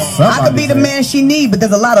 I could be the man she need, but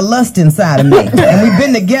there's a lot of lust inside of me. And we've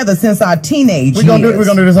been together since our teenage years. We're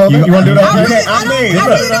gonna do this whole thing? You wanna do that? I really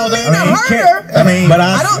don't mean to hurt her.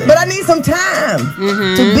 But I need some time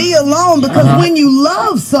to be alone, because when you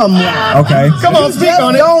love someone, come on, speak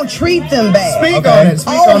on it. Don't treat them bad. Speak on it.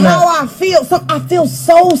 How I feel. I feel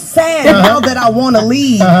so sad now that I want to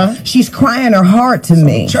leave. She's crying her heart to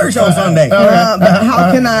me. Church on Sunday. But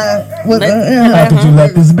how can I? How could you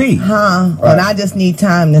let this be? But I just need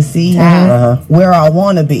time to see where I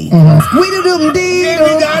want to be. Squeedy-doom-dee.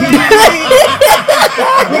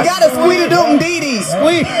 We got a squeedy-doom-dee-dee.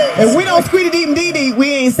 If we don't squeedy-dee-dee, we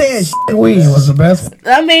ain't saying shit. Squeedy was the best.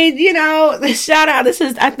 I mean, shout out.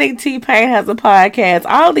 I think T-Pain has a podcast.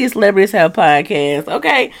 All these celebrities have podcasts,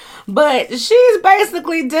 okay? But she's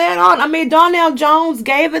basically dead on. I mean, Donnell Jones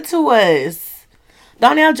gave it to us.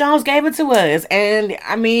 And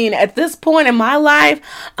I mean, at this point in my life,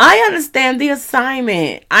 I understand the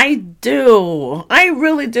assignment. I do. I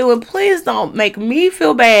really do. And please don't make me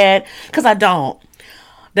feel bad, because I don't.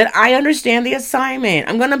 That I understand the assignment.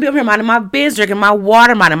 I'm going to be over here minding my business, drinking my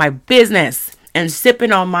water, minding my business, and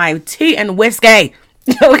sipping on my tea and whiskey.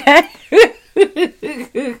 Okay?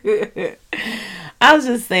 I was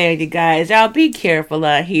just saying, you guys, y'all be careful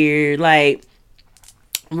out here. Like,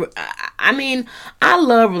 I mean, I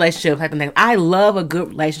love relationships like the next. I love a good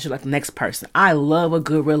relationship like the next person. I love a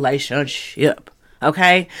good relationship.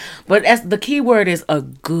 Okay? But the key word is a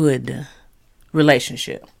good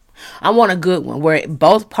relationship. I want a good one where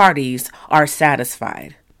both parties are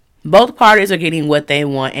satisfied. Both parties are getting what they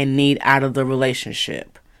want and need out of the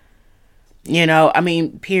relationship. I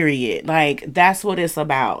mean, period. Like, that's what it's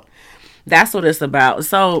about.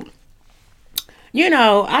 So,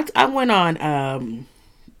 I went on,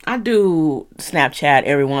 I do Snapchat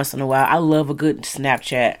every once in a while. I love a good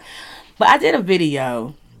Snapchat. But I did a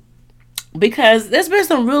video because there's been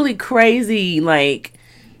some really crazy, like,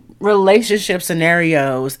 relationship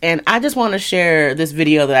scenarios, and I just want to share this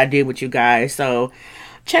video that I did with you guys. So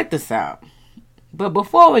check this out. But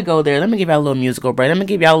before we go there, let me give y'all a little musical break. Let me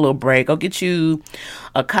give y'all a little break. Go get you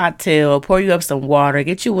a cocktail, pour you up some water,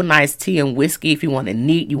 get you a nice tea and whiskey if you want it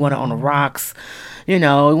neat, you want it on the rocks, you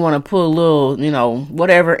want to put a little,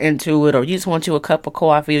 whatever into it, or you just want you a cup of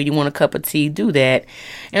coffee, or you want a cup of tea, do that.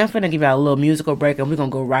 And I'm finna give y'all a little musical break, and we're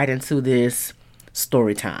gonna go right into this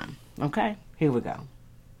story time. Okay, here we go.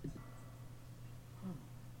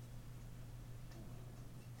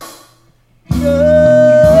 Just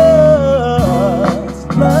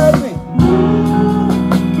love me.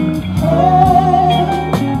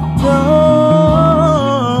 Don't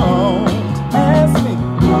ask me.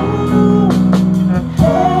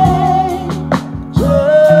 Just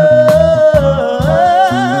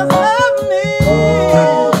love me.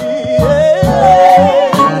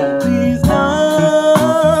 Please don't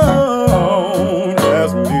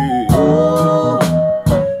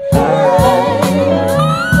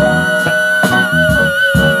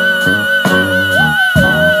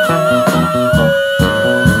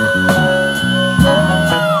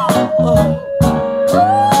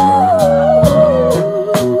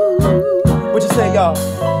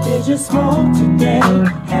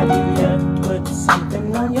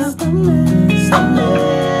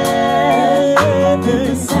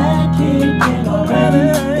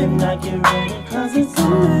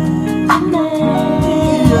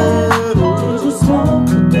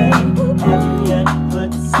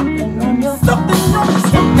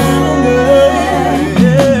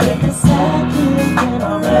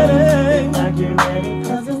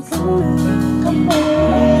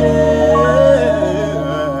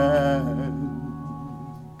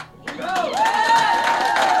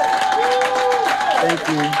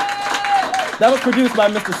That was produced by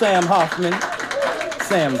Mr. Sam Hoffman.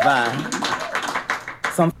 Sam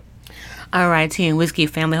Vine. All right, Tea and Whiskey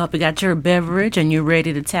family. Hope you got your beverage and you're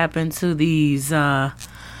ready to tap into these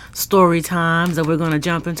story times that we're going to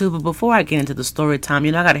jump into. But before I get into the story time,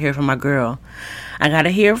 I got to hear from my girl. I got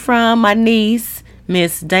to hear from my niece,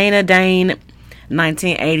 Miss Dana Dane,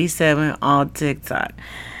 1987 on TikTok.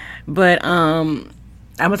 But I'm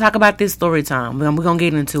going to talk about this story time. We're going to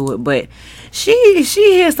get into it. But she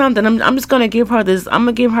hears something. I'm just going to give her this. I'm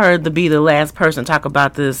going to give her to be the last person to talk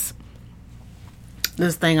about this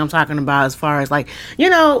thing I'm talking about, as far as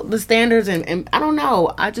the standards and I don't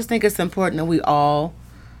know. I just think it's important that we all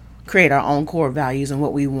create our own core values and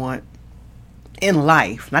what we want in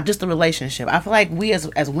life, not just a relationship. I feel like we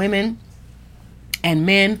as women and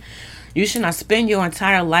men, you should not spend your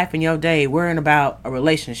entire life and your day worrying about a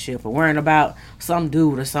relationship or worrying about some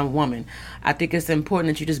dude or some woman. I think it's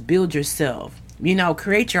important that you just build yourself,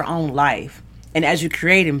 create your own life. And as you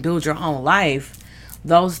create and build your own life,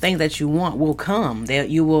 those things that you want will come.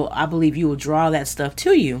 I believe you will draw that stuff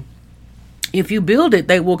to you. If you build it,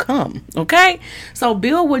 they will come. Okay? So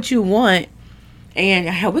build what you want. And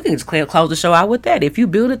hell, we can just close the show out with that. If you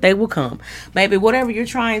build it, they will come. Baby, whatever you're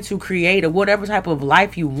trying to create or whatever type of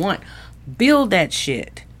life you want, build that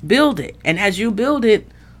shit. Build it. And as you build it,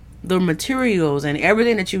 the materials and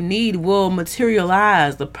everything that you need will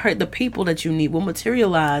materialize. The people that you need will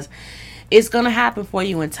materialize. It's going to happen for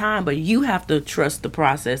you in time, but you have to trust the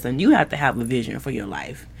process and you have to have a vision for your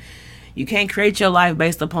life. You can't create your life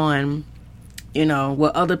based upon,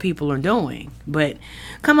 what other people are doing. But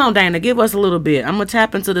come on, Dana, give us a little bit. I'm going to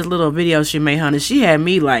tap into this little video she made, honey. She had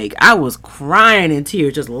me I was crying in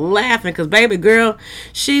tears, just laughing, because baby girl,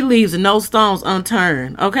 she leaves no stones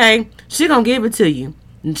unturned, okay? She going to give it to you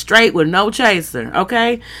straight with no chaser,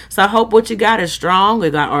 okay? So I hope what you got is strong,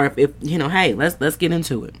 or if hey, let's get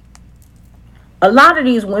into it. A lot of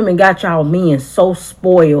these women got y'all men so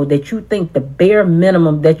spoiled that you think the bare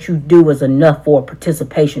minimum that you do is enough for a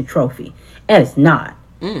participation trophy. And it's not.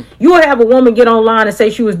 You will have a woman get online and say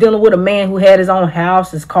she was dealing with a man who had his own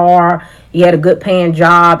house, his car, he had a good paying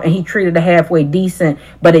job, and he treated her halfway decent,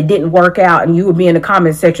 but it didn't work out. And you would be in the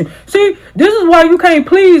comment section, see, this is why you can't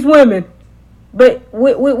please women. But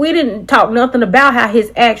we didn't talk nothing about how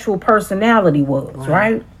his actual personality was,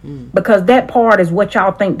 right? Because that part is what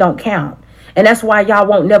y'all think don't count. And that's why y'all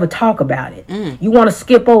won't never talk about it. You want to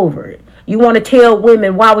skip over it. You want to tell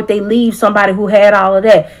women, why would they leave somebody who had all of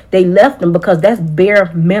that? They left them because that's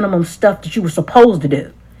bare minimum stuff that you were supposed to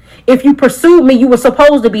do. If you pursued me, you were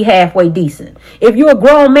supposed to be halfway decent. If you're a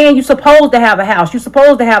grown man, you're supposed to have a house. You're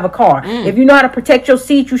supposed to have a car. If you know how to protect your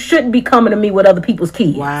seat, you shouldn't be coming to me with other people's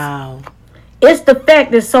kids. Wow. It's the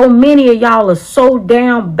fact that so many of y'all are so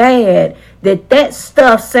down bad that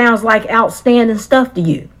stuff sounds like outstanding stuff to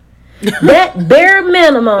you. That bare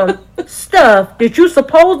minimum stuff that you're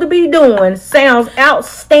supposed to be doing sounds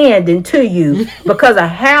outstanding to you because of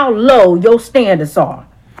how low your standards are.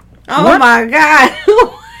 Oh my God.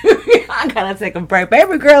 I gotta take a break.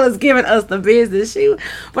 Baby girl is giving us the business.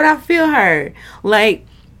 But I feel her.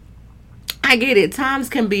 I get it. Times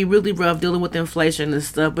can be really rough dealing with inflation and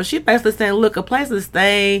stuff. But she basically saying, look, a place to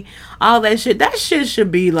stay, all that shit. That shit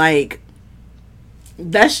should be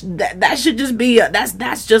that should just be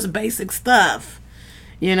that's just basic stuff,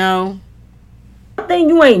 One thing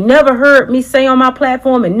you ain't never heard me say on my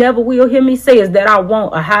platform and never will hear me say is that I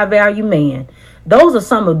want a high value man. Those are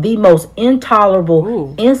some of the most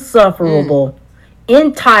intolerable, insufferable,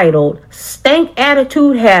 entitled, stank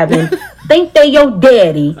attitude having, think they your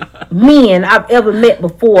daddy men I've ever met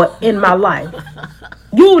before in my life.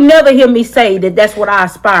 You'll never hear me say that that's what I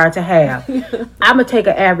aspire to have. I'm going to take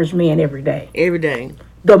an average man every day. Every day.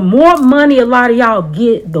 The more money a lot of y'all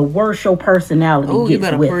get, the worse your personality gets. You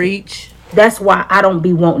better with preach. It. That's why I don't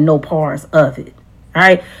be wanting no parts of it. All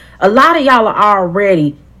right? A lot of y'all are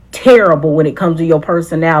already terrible when it comes to your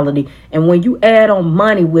personality. And when you add on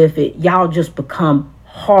money with it, y'all just become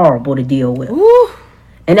horrible to deal with. Ooh.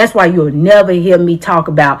 And that's why you'll never hear me talk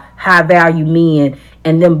about high value men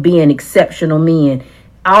and them being exceptional men.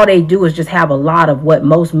 All they do is just have a lot of what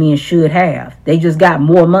most men should have. They just got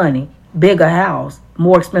more money, bigger house,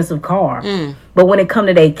 more expensive car. But when it comes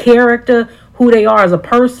to their character, who they are as a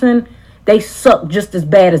person, they suck just as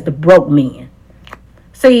bad as the broke men.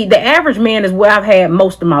 See, the average man is where I've had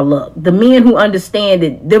most of my luck. The men who understand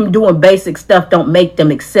that them doing basic stuff don't make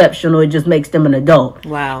them exceptional. It just makes them an adult.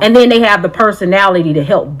 Wow. And then they have the personality to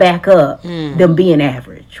help back up them being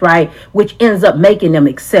average, right? Which ends up making them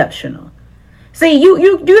exceptional. See,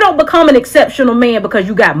 you don't become an exceptional man because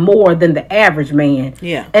you got more than the average man.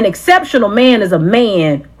 Yeah. An exceptional man is a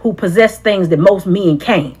man who possesses things that most men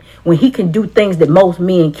can't, when he can do things that most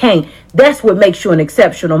men can't, that's what makes you an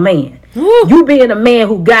exceptional man. You being a man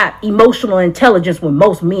who got emotional intelligence when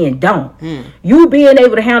most men don't. You being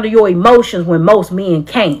able to handle your emotions when most men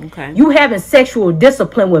can't. You having sexual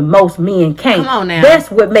discipline when most men can't. Come on now.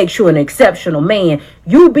 That's what makes you an exceptional man.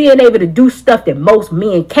 You being able to do stuff that most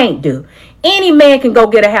men can't do. Any man can go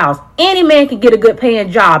get a house. Any man can get a good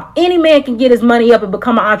paying job. Any man can get his money up and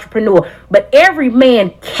become an entrepreneur. But every man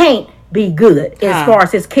can't be good as far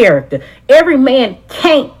as his character. Every man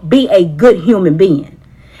can't be a good human being.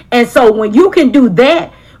 And so when you can do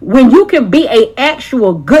that, when you can be a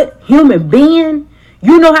actual good human being,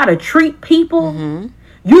 you know how to treat people.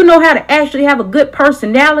 You know how to actually have a good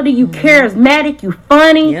personality. You charismatic. You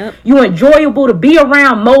funny. You enjoyable to be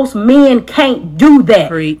around. Most men can't do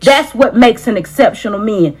that. That's what makes an exceptional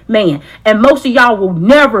man. And most of y'all will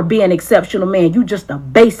never be an exceptional man. You just a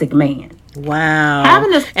basic man. Wow.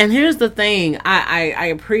 And here's the thing. I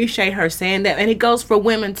appreciate her saying that. And it goes for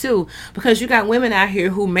women too. Because you got women out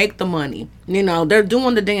here who make the money. You know, they're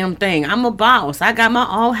doing the damn thing. I'm a boss. I got my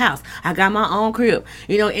own house. I got my own crib.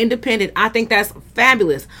 You know, independent. I think that's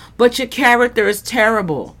fabulous. But your character is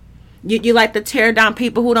terrible. You like to tear down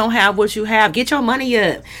people who don't have what you have. Get your money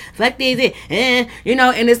up. Like this, you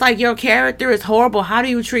know, and it's like your character is horrible. How do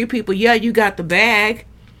you treat people? Yeah, you got the bag.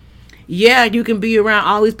 Yeah, you can be around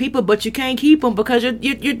all these people, but you can't keep them because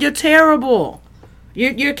you're terrible.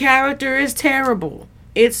 Your character is terrible.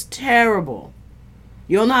 It's terrible.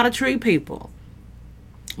 You don't know how to treat people.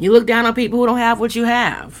 You look down on people who don't have what you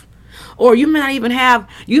have. Or you may not even have,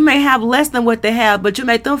 you may have less than what they have, but you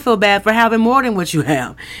make them feel bad for having more than what you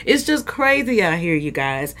have. It's just crazy out here, you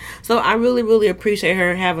guys. So I really, really appreciate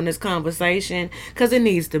her having this conversation because it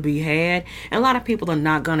needs to be had. And a lot of people are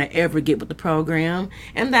not going to ever get with the program,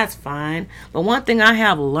 and that's fine. But one thing I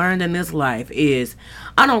have learned in this life is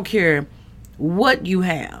I don't care what you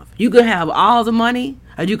have. You could have all the money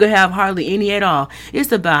or you could have hardly any at all.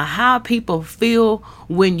 It's about how people feel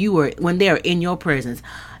when they're in your presence.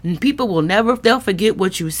 People will never, they'll forget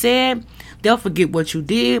what you said, they'll forget what you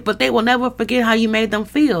did, but they will never forget how you made them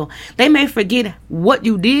feel. They may forget what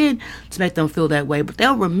you did to make them feel that way, but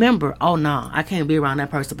they'll remember, oh no, I can't be around that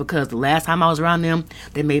person because the last time I was around them,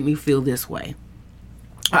 they made me feel this way.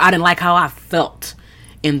 Or I didn't like how I felt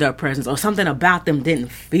in their presence, or something about them didn't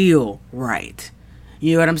feel right.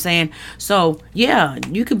 You know what I'm saying? So yeah,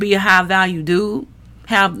 you could be a high value dude,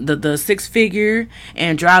 have the six figure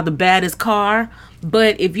and drive the baddest car,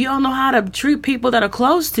 but if you don't know how to treat people that are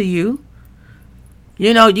close to you,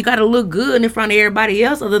 you know, you got to look good in front of everybody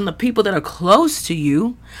else other than the people that are close to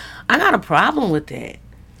you. I got a problem with that.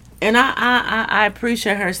 And I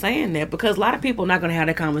appreciate her saying that because a lot of people are not going to have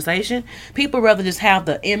that conversation. People rather just have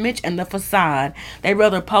the image and the facade. They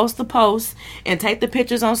rather post the posts and take the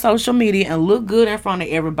pictures on social media and look good in front of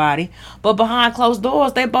everybody. But behind closed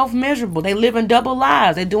doors, they both miserable. They living double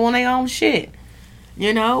lives. They doing their own shit.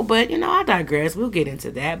 You know, but, you know, I digress. We'll get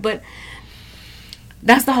into that. But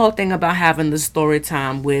that's the whole thing about having the story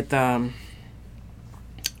time with let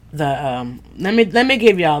me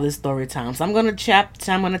give y'all this story time. So I'm gonna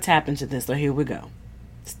tap into this. So here we go.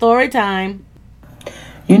 Story time.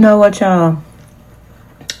 You know what, y'all?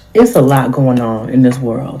 It's a lot going on in this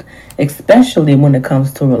world, especially when it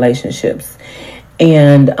comes to relationships.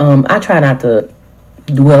 And I try not to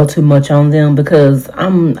dwell too much on them because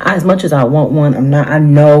as much as I want one, I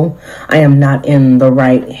know I am not in the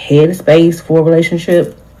right headspace for a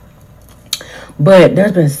relationship. But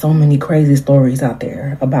there's been so many crazy stories out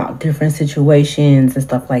there about different situations and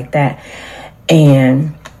stuff like that.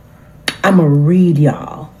 And I'm going to read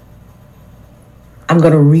y'all. I'm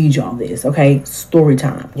going to read y'all this, okay? Story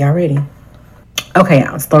time. Y'all ready? Okay,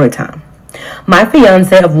 y'all. Story time. My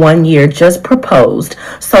fiance of 1 year just proposed,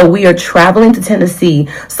 so we are traveling to Tennessee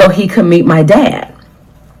so he could meet my dad.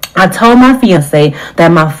 I told my fiance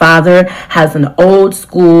that my father has an old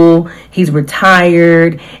school, he's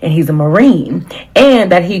retired, and he's a Marine,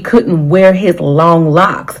 and that he couldn't wear his long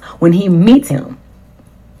locks when he meets him.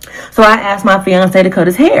 So I asked my fiance to cut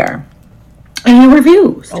his hair, and he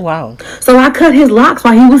refused. Oh, wow. So I cut his locks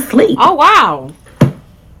while he was asleep. Oh, wow.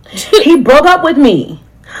 He broke up with me.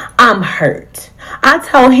 I'm hurt. I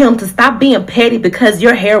told him to stop being petty because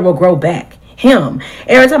your hair will grow back. Him.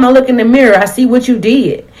 Every time I look in the mirror, I see what you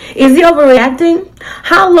did. Is he overreacting?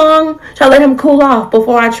 How long shall I let him cool off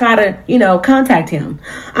before I try to, contact him?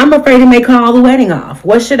 I'm afraid he may call the wedding off.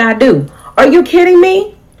 What should I do? Are you kidding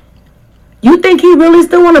me? You think he really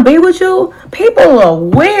still want to be with you? People are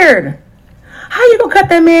weird. How you gonna cut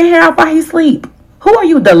that man hair off while he sleep? Who are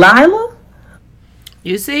you, Delilah?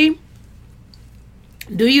 You see?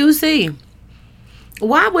 Do you see?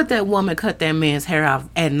 Why would that woman cut that man's hair off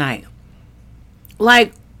at night?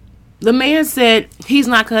 Like, the man said he's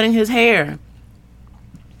not cutting his hair.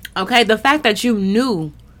 Okay, the fact that you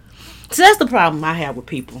knew. So that's the problem I have with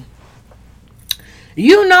people.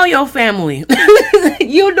 You know your family.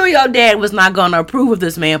 You knew your dad was not going to approve of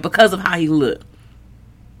this man because of how he looked.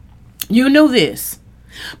 You knew this.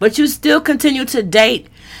 But you still continue to date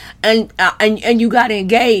and you got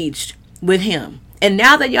engaged with him. And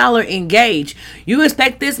now that y'all are engaged, you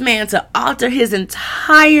expect this man to alter his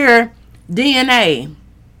entire DNA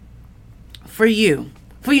for you.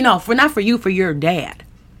 For not for you, for your dad.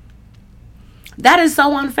 That is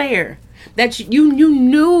so unfair. That you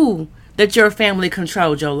knew that your family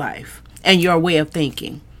controlled your life and your way of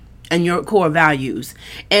thinking and your core values.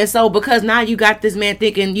 And so because now you got this man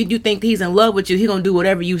thinking you think he's in love with you, he gonna do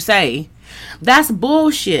whatever you say. That's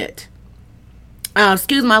bullshit.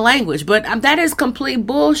 Excuse my language, but that is complete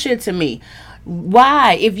bullshit to me.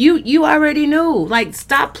 Why? If you already knew, like,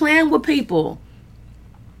 stop playing with people.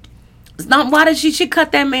 Why did she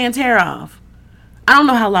cut that man's hair off? I don't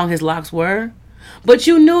know how long his locks were, but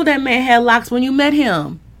you knew that man had locks when you met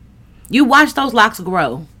him. You watched those locks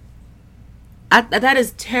grow. That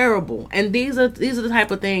is terrible. And these are the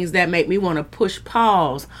type of things that make me want to push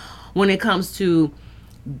pause when it comes to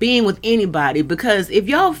being with anybody. Because if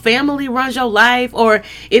your family runs your life, or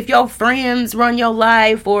if your friends run your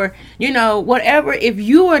life, or whatever, if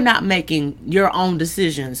you are not making your own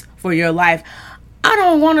decisions for your life, I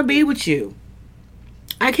don't want to be with you.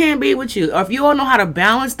 I can't be with you. Or if you don't know how to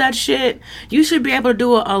balance that shit, you should be able to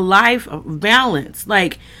do a life balance.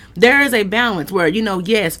 Like, there is a balance where,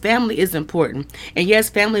 yes, family is important. And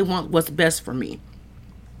yes, family wants what's best for me.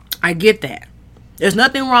 I get that. There's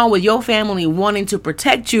nothing wrong with your family wanting to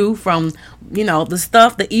protect you from, the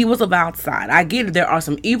stuff, the evils of outside. I get it. There are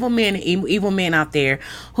some evil men and evil men out there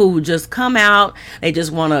who just come out. They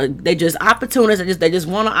just opportunists. They just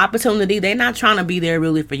want an opportunity. They're not trying to be there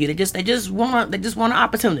really for you. They just want an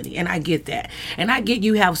opportunity. And I get that. And I get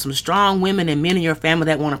you have some strong women and men in your family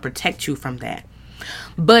that want to protect you from that.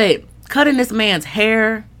 But cutting this man's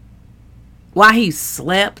hair while he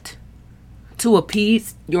slept to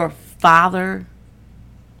appease your father,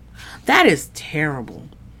 that is terrible.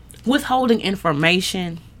 Withholding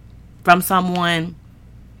information from someone.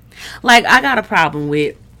 Like, I got a problem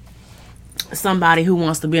with somebody who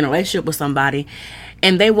wants to be in a relationship with somebody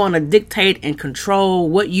and they want to dictate and control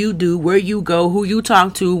what you do, where you go, who you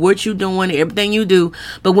talk to, what you doing, everything you do.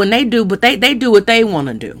 But when they do, they do what they want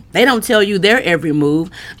to do. They don't tell you their every move.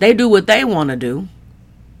 They do what they want to do.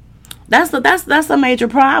 That's a major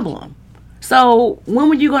problem. So when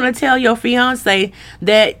were you going to tell your fiance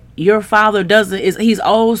that your father he's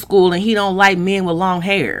old school and he don't like men with long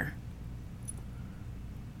hair?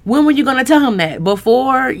 When were you going to tell him that?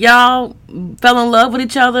 Before y'all fell in love with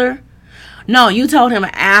each other? No, you told him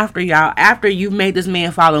after you made this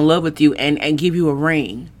man fall in love with you and give you a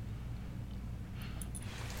ring.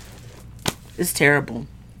 It's terrible.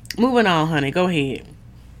 Moving on, honey. Go ahead.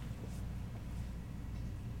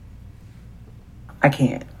 I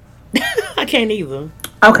can't. I can't either.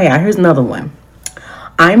 Okay, here's another one.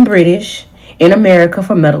 I'm British, in America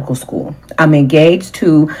for medical school. I'm engaged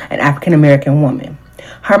to an African American woman.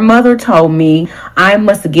 Her mother told me I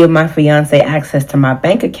must give my fiance access to my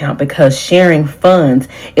bank account because sharing funds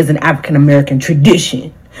is an African American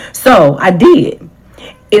tradition. So I did.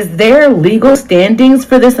 Is there legal standings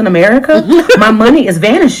for this in America? My money is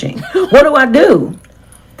vanishing. What do I do?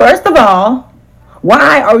 First of all,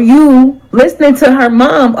 why are you listening to her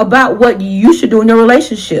mom about what you should do in your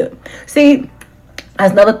relationship? See,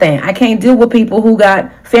 that's another thing. I can't deal with people who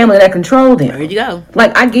got family that control them. There you go.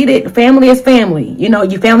 Like, I get it. Family is family.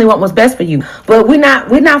 Your family want what's best for you. But we're not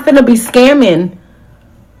finna be scamming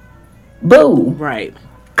boo. Right.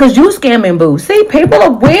 Because you scamming boo. See, people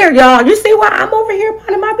are weird, y'all. You see why I'm over here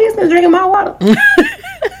minding my business, drinking my water?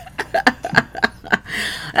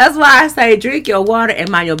 That's why I say drink your water and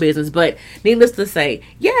mind your business. But needless to say,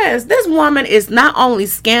 yes, this woman is not only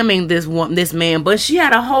scamming this man, but she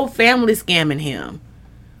had a whole family scamming him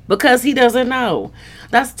because he doesn't know.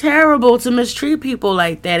 That's terrible to mistreat people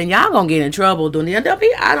like that, and y'all gonna get in trouble doing it.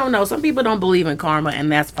 I don't know. Some people don't believe in karma, and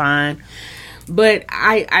that's fine. But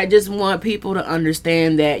I just want people to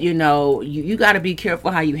understand that, you got to be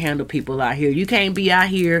careful how you handle people out here. You can't be out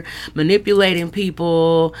here manipulating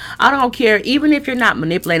people. I don't care, even if you're not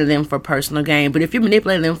manipulating them for personal gain, but if you're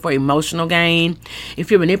manipulating them for emotional gain, if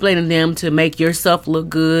you're manipulating them to make yourself look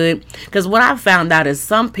good. Because what I found out is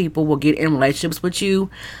some people will get in relationships with you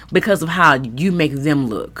because of how you make them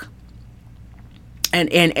look.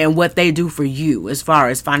 and what they do for you as far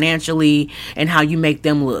as financially and how you make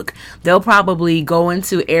them look. They'll probably go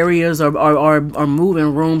into areas or move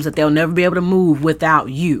in rooms that they'll never be able to move without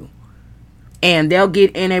you. And they'll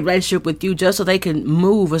get in a relationship with you just so they can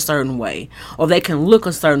move a certain way or they can look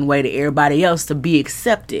a certain way to everybody else to be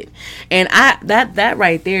accepted. And that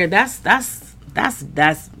right there, I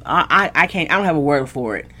don't have a word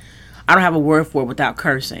for it. I don't have a word for it without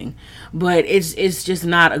cursing, but it's just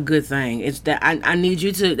not a good thing. It's that I need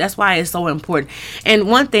you to, that's why it's so important. And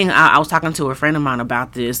one thing, I was talking to a friend of mine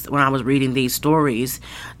about this when I was reading these stories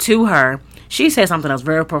to her. She said something that was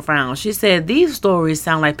very profound. She said, these stories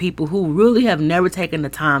sound like people who really have never taken the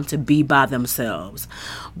time to be by themselves,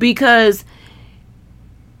 because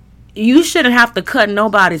you shouldn't have to cut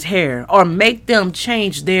nobody's hair or make them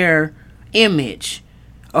change their image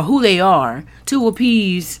or who they are to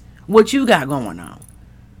appease what you got going on.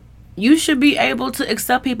 You should be able to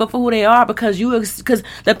accept people for who they are, because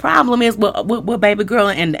the problem is with baby girl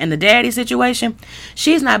and the daddy situation,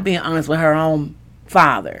 she's not being honest with her own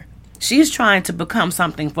father. She's trying to become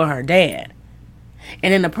something for her dad,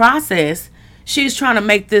 and in the process, she's trying to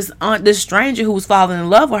make this stranger who's falling in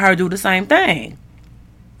love with her do the same thing.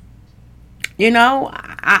 You know,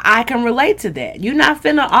 I can relate to that. You're not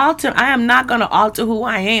finna alter. I am not gonna alter who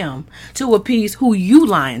I am to appease who you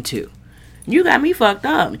lying to. You got me fucked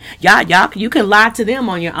up. Y'all, you can lie to them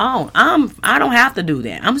on your own. I don't have to do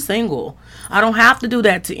that. I'm single. I don't have to do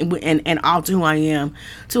that and alter who I am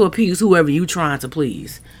to appease whoever you trying to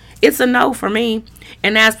please. It's a no for me.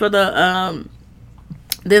 And as for the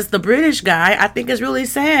British guy, I think it's really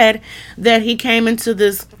sad that he came to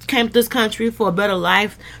this country for a better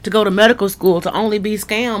life, to go to medical school, to only be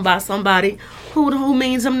scammed by somebody who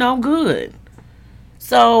means him no good.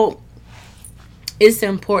 So it's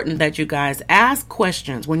important that you guys ask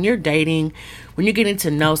questions when you're dating, when you're getting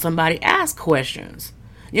to know somebody. Ask questions,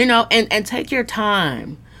 you know, and take your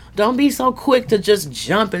time. Don't be so quick to just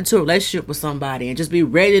jump into a relationship with somebody and just be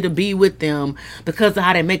ready to be with them because of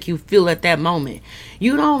how they make you feel at that moment.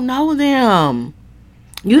 You don't know them.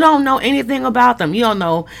 You don't know anything about them. You don't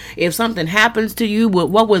know if something happens to you,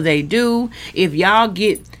 what will they do? If y'all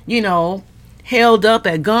get, held up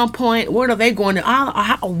at gunpoint, what are they going to,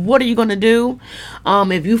 what are you going to do?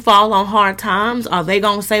 If you fall on hard times, are they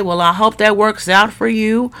going to say, well, I hope that works out for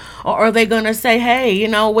you? Or are they going to say, hey,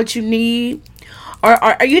 what you need?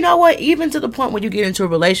 Or you know what, even to the point when you get into a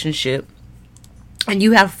relationship and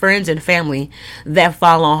you have friends and family that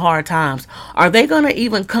fall on hard times, are they going to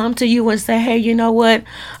even come to you and say, hey, you know what,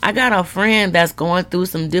 I got a friend that's going through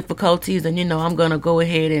some difficulties and, I'm going to go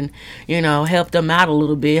ahead and, help them out a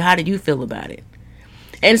little bit. How do you feel about it?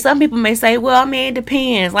 And some people may say, well, I mean, it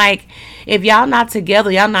depends. Like, if y'all not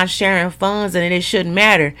together, y'all not sharing funds, and it shouldn't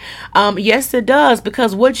matter. Yes, it does,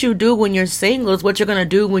 because what you do when you're single is what you're going to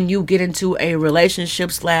do when you get into a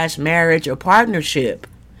relationship / marriage or partnership.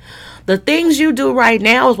 The things you do right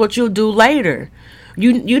now is what you'll do later.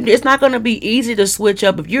 It's not going to be easy to switch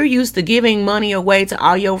up. If you're used to giving money away to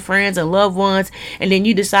all your friends and loved ones, and then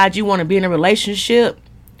you decide you want to be in a relationship,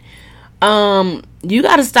 you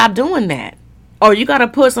got to stop doing that. Or you got to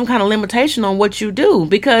put some kind of limitation on what you do,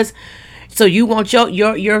 because so you want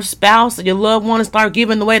your spouse or your loved one to start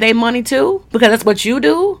giving away their money too, because that's what you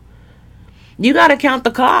do. You got to count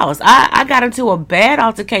the cost. I got into a bad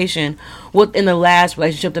altercation within the last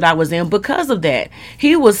relationship that I was in because of that.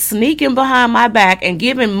 He was sneaking behind my back and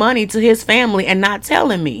giving money to his family and not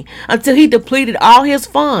telling me until he depleted all his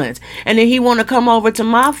funds. And then he want to come over to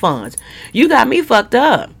my funds. You got me fucked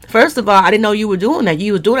up. First of all, I didn't know you were doing that.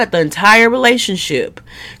 You was doing that the entire relationship.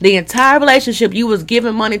 The entire relationship, you was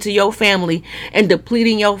giving money to your family and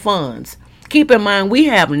depleting your funds. Keep in mind, we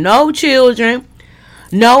have no children,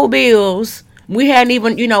 no bills. We hadn't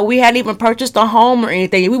even purchased a home or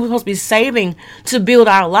anything. We were supposed to be saving to build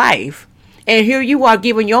our life. And here you are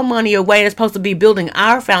giving your money away that's supposed to be building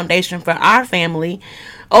our foundation for our family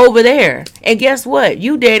over there. And guess what?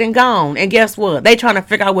 You dead and gone. And guess what? They trying to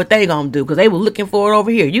figure out what they gonna do because they were looking for it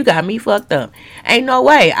over here. You got me fucked up. Ain't no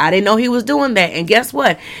way. I didn't know he was doing that. And guess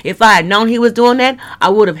what? If I had known he was doing that, I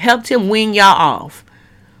would have helped him wing y'all off.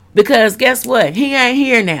 Because guess what? He ain't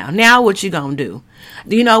here now. Now what you gonna do?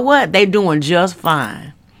 You know what? They doing just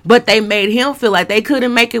fine. But they made him feel like they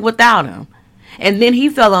couldn't make it without him. And then he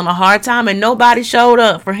fell on a hard time and nobody showed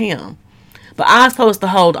up for him. But I'm supposed to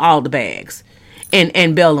hold all the bags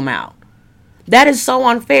and bail them out. That is so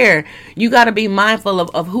unfair. You got to be mindful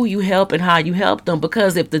of who you help and how you help them.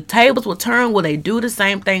 Because if the tables will turn, will they do the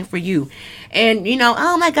same thing for you? And,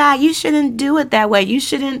 oh my God, you shouldn't do it that way. You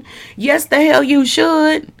shouldn't. Yes, the hell you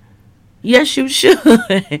should. Yes, you should.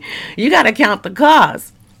 You got to count the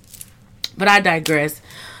cost. But I digress.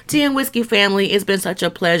 Tea and Whiskey family, it's been such a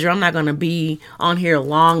pleasure. I'm not going to be on here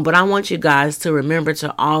long, but I want you guys to remember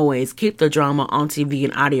to always keep the drama on TV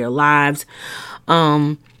and out of your lives.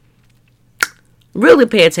 Really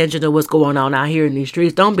pay attention to what's going on out here in these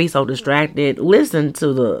streets. Don't be so distracted. Listen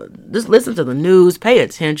to the news, pay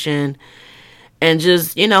attention, and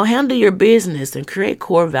just, handle your business and create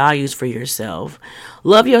core values for yourself.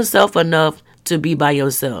 Love yourself enough to be by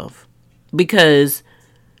yourself. Because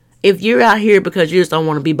if you're out here because you just don't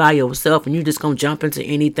want to be by yourself and you're just going to jump into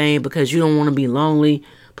anything because you don't want to be lonely,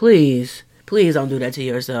 please don't do that to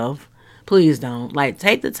yourself. Please don't.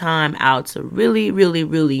 Take the time out to really, really,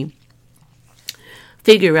 really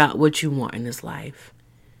figure out what you want in this life.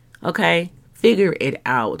 Okay? Figure it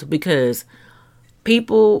out, because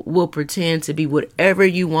people will pretend to be whatever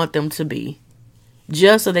you want them to be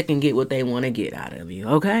just so they can get what they want to get out of you.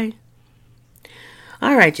 Okay?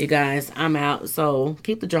 All right, you guys. I'm out. So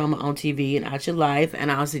keep the drama on TV and out your life,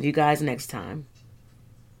 and I'll see you guys next time.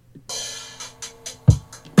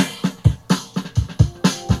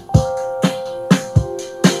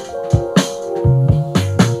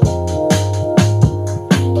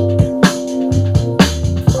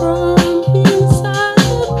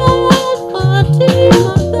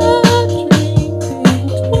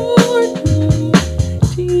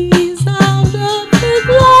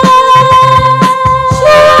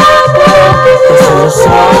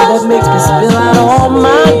 That makes me spill out all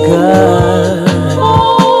my guts.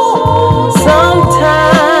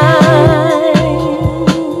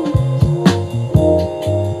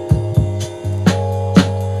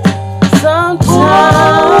 Sometimes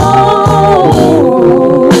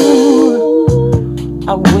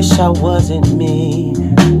I wish I wasn't me.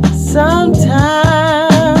 Sometimes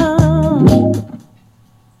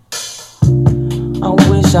I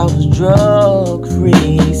wish I was drug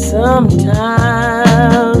free. Sometimes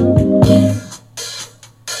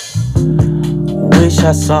wish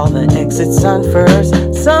I saw the exit sign first.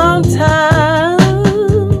 Sometimes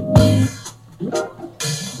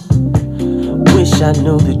wish I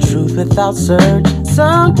knew the truth without search.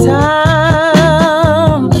 Sometimes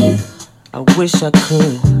I wish I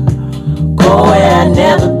could go where I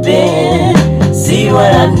never been, see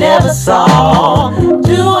what I never saw,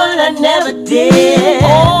 do what I never did.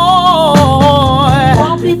 Walk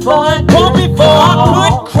before I could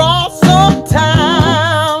cross.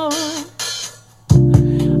 Sometimes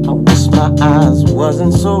I wish my eyes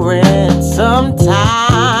wasn't so red. Sometimes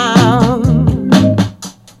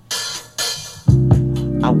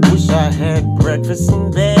I wish I had breakfast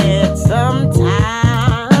in bed. Sometimes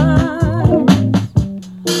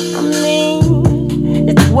I mean,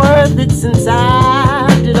 it's worth it since I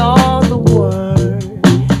did all the work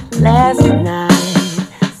last night.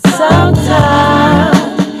 Sometimes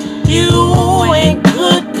you ain't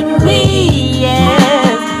good to me,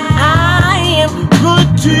 yes, I am good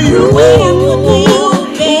to you.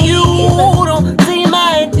 And you don't see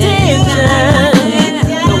my intention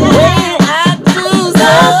the way I do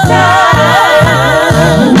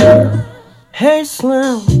sometimes. Hey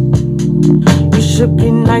Slim, you should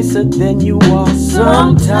be nicer than you are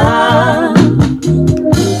sometimes.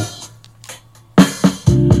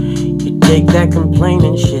 You take that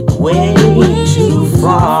complaining shit way too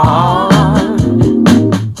far.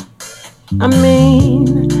 I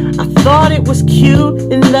mean, I thought it was cute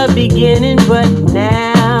in the beginning, but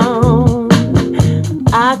now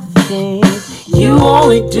I think you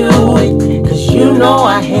only do it 'cause you know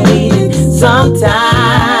I hate it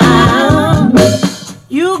sometimes.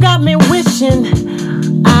 You got me wishing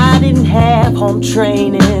I didn't have home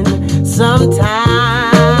training sometimes.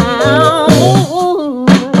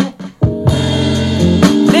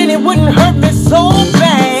 Then it wouldn't hurt me so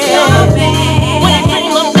bad. When it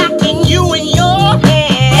came up knocking you in your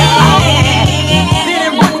head, then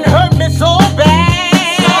it wouldn't hurt me so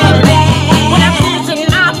bad. When I'm wishing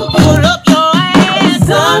I could put up your ass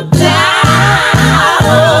sometimes.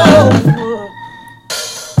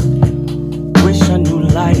 Wish I knew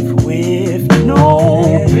life with no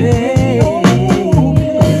pain.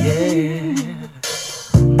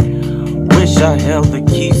 Wish I held the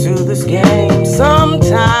keys to this game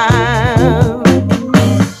sometime.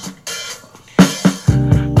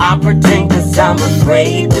 I pretend 'cause I'm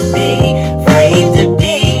afraid to be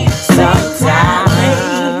sometimes.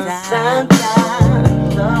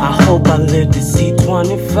 I hope I live to see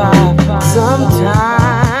 25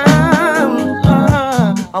 sometime.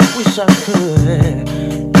 I wish I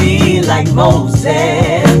could be like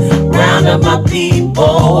Moses, round up my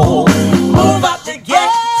people.